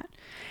about that?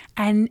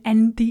 And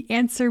the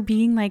answer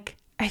being like,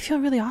 I feel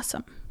really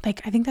awesome. I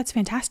think that's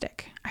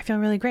fantastic. I feel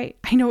really great.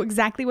 I know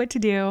exactly what to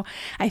do.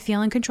 I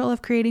feel in control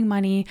of creating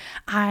money.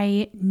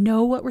 I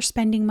know what we're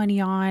spending money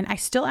on. I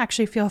still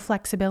actually feel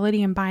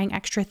flexibility in buying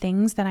extra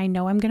things that I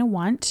know I'm going to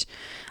want,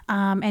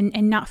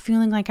 and not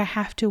feeling like I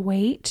have to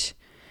wait.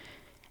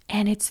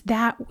 And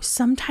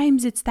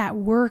sometimes it's that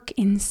work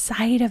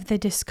inside of the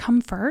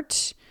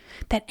discomfort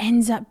that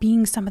ends up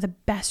being some of the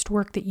best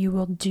work that you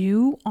will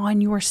do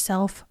on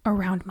yourself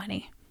around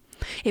money.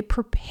 It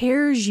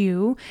prepares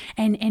you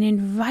and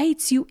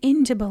invites you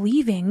into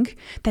believing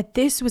that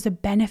this was a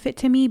benefit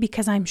to me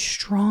because I'm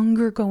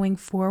stronger going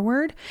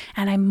forward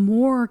and I'm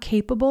more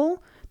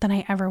capable than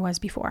I ever was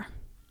before.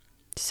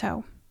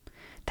 So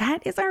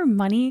that is our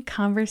money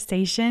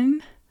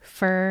conversation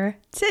for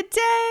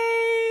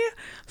today.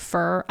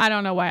 I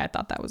don't know why I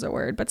thought that was a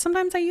word, but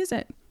sometimes I use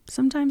it.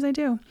 Sometimes I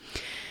do.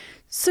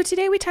 So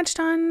today we touched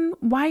on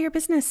why your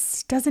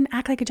business doesn't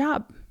act like a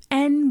job.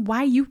 And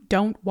why you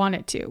don't want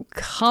it to.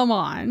 Come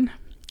on.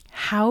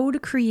 How to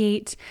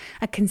create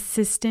a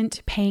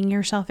consistent paying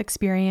yourself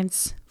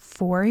experience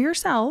for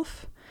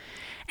yourself,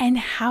 and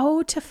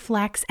how to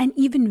flex and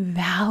even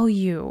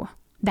value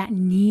that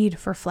need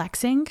for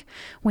flexing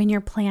when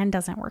your plan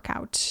doesn't work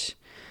out.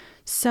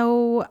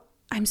 So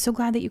I'm so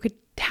glad that you could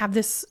have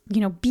this,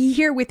 be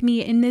here with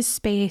me in this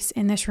space,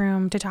 in this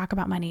room to talk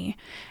about money.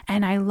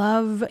 And I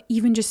love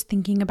even just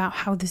thinking about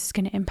how this is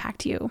going to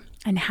impact you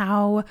and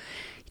how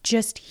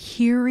just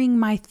hearing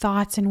my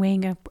thoughts and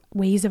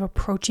ways of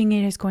approaching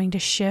it is going to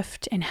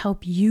shift and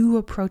help you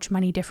approach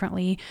money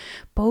differently,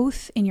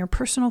 both in your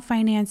personal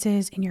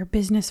finances, in your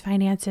business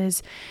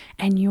finances,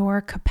 and your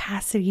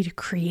capacity to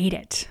create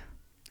it.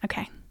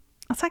 Okay,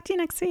 I'll talk to you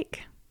next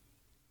week.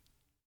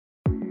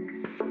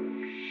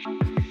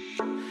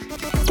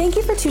 Thank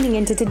you for tuning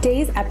in to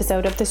today's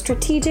episode of the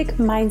Strategic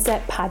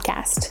Mindset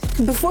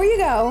Podcast. Before you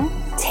go,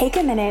 take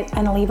a minute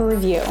and leave a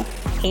review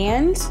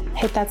and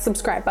hit that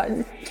subscribe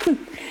button.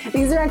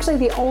 These are actually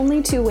the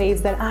only two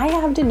ways that I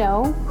have to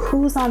know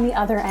who's on the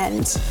other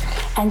end.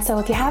 And so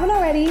if you haven't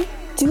already,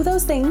 do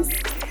those things,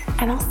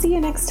 and I'll see you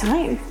next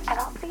time.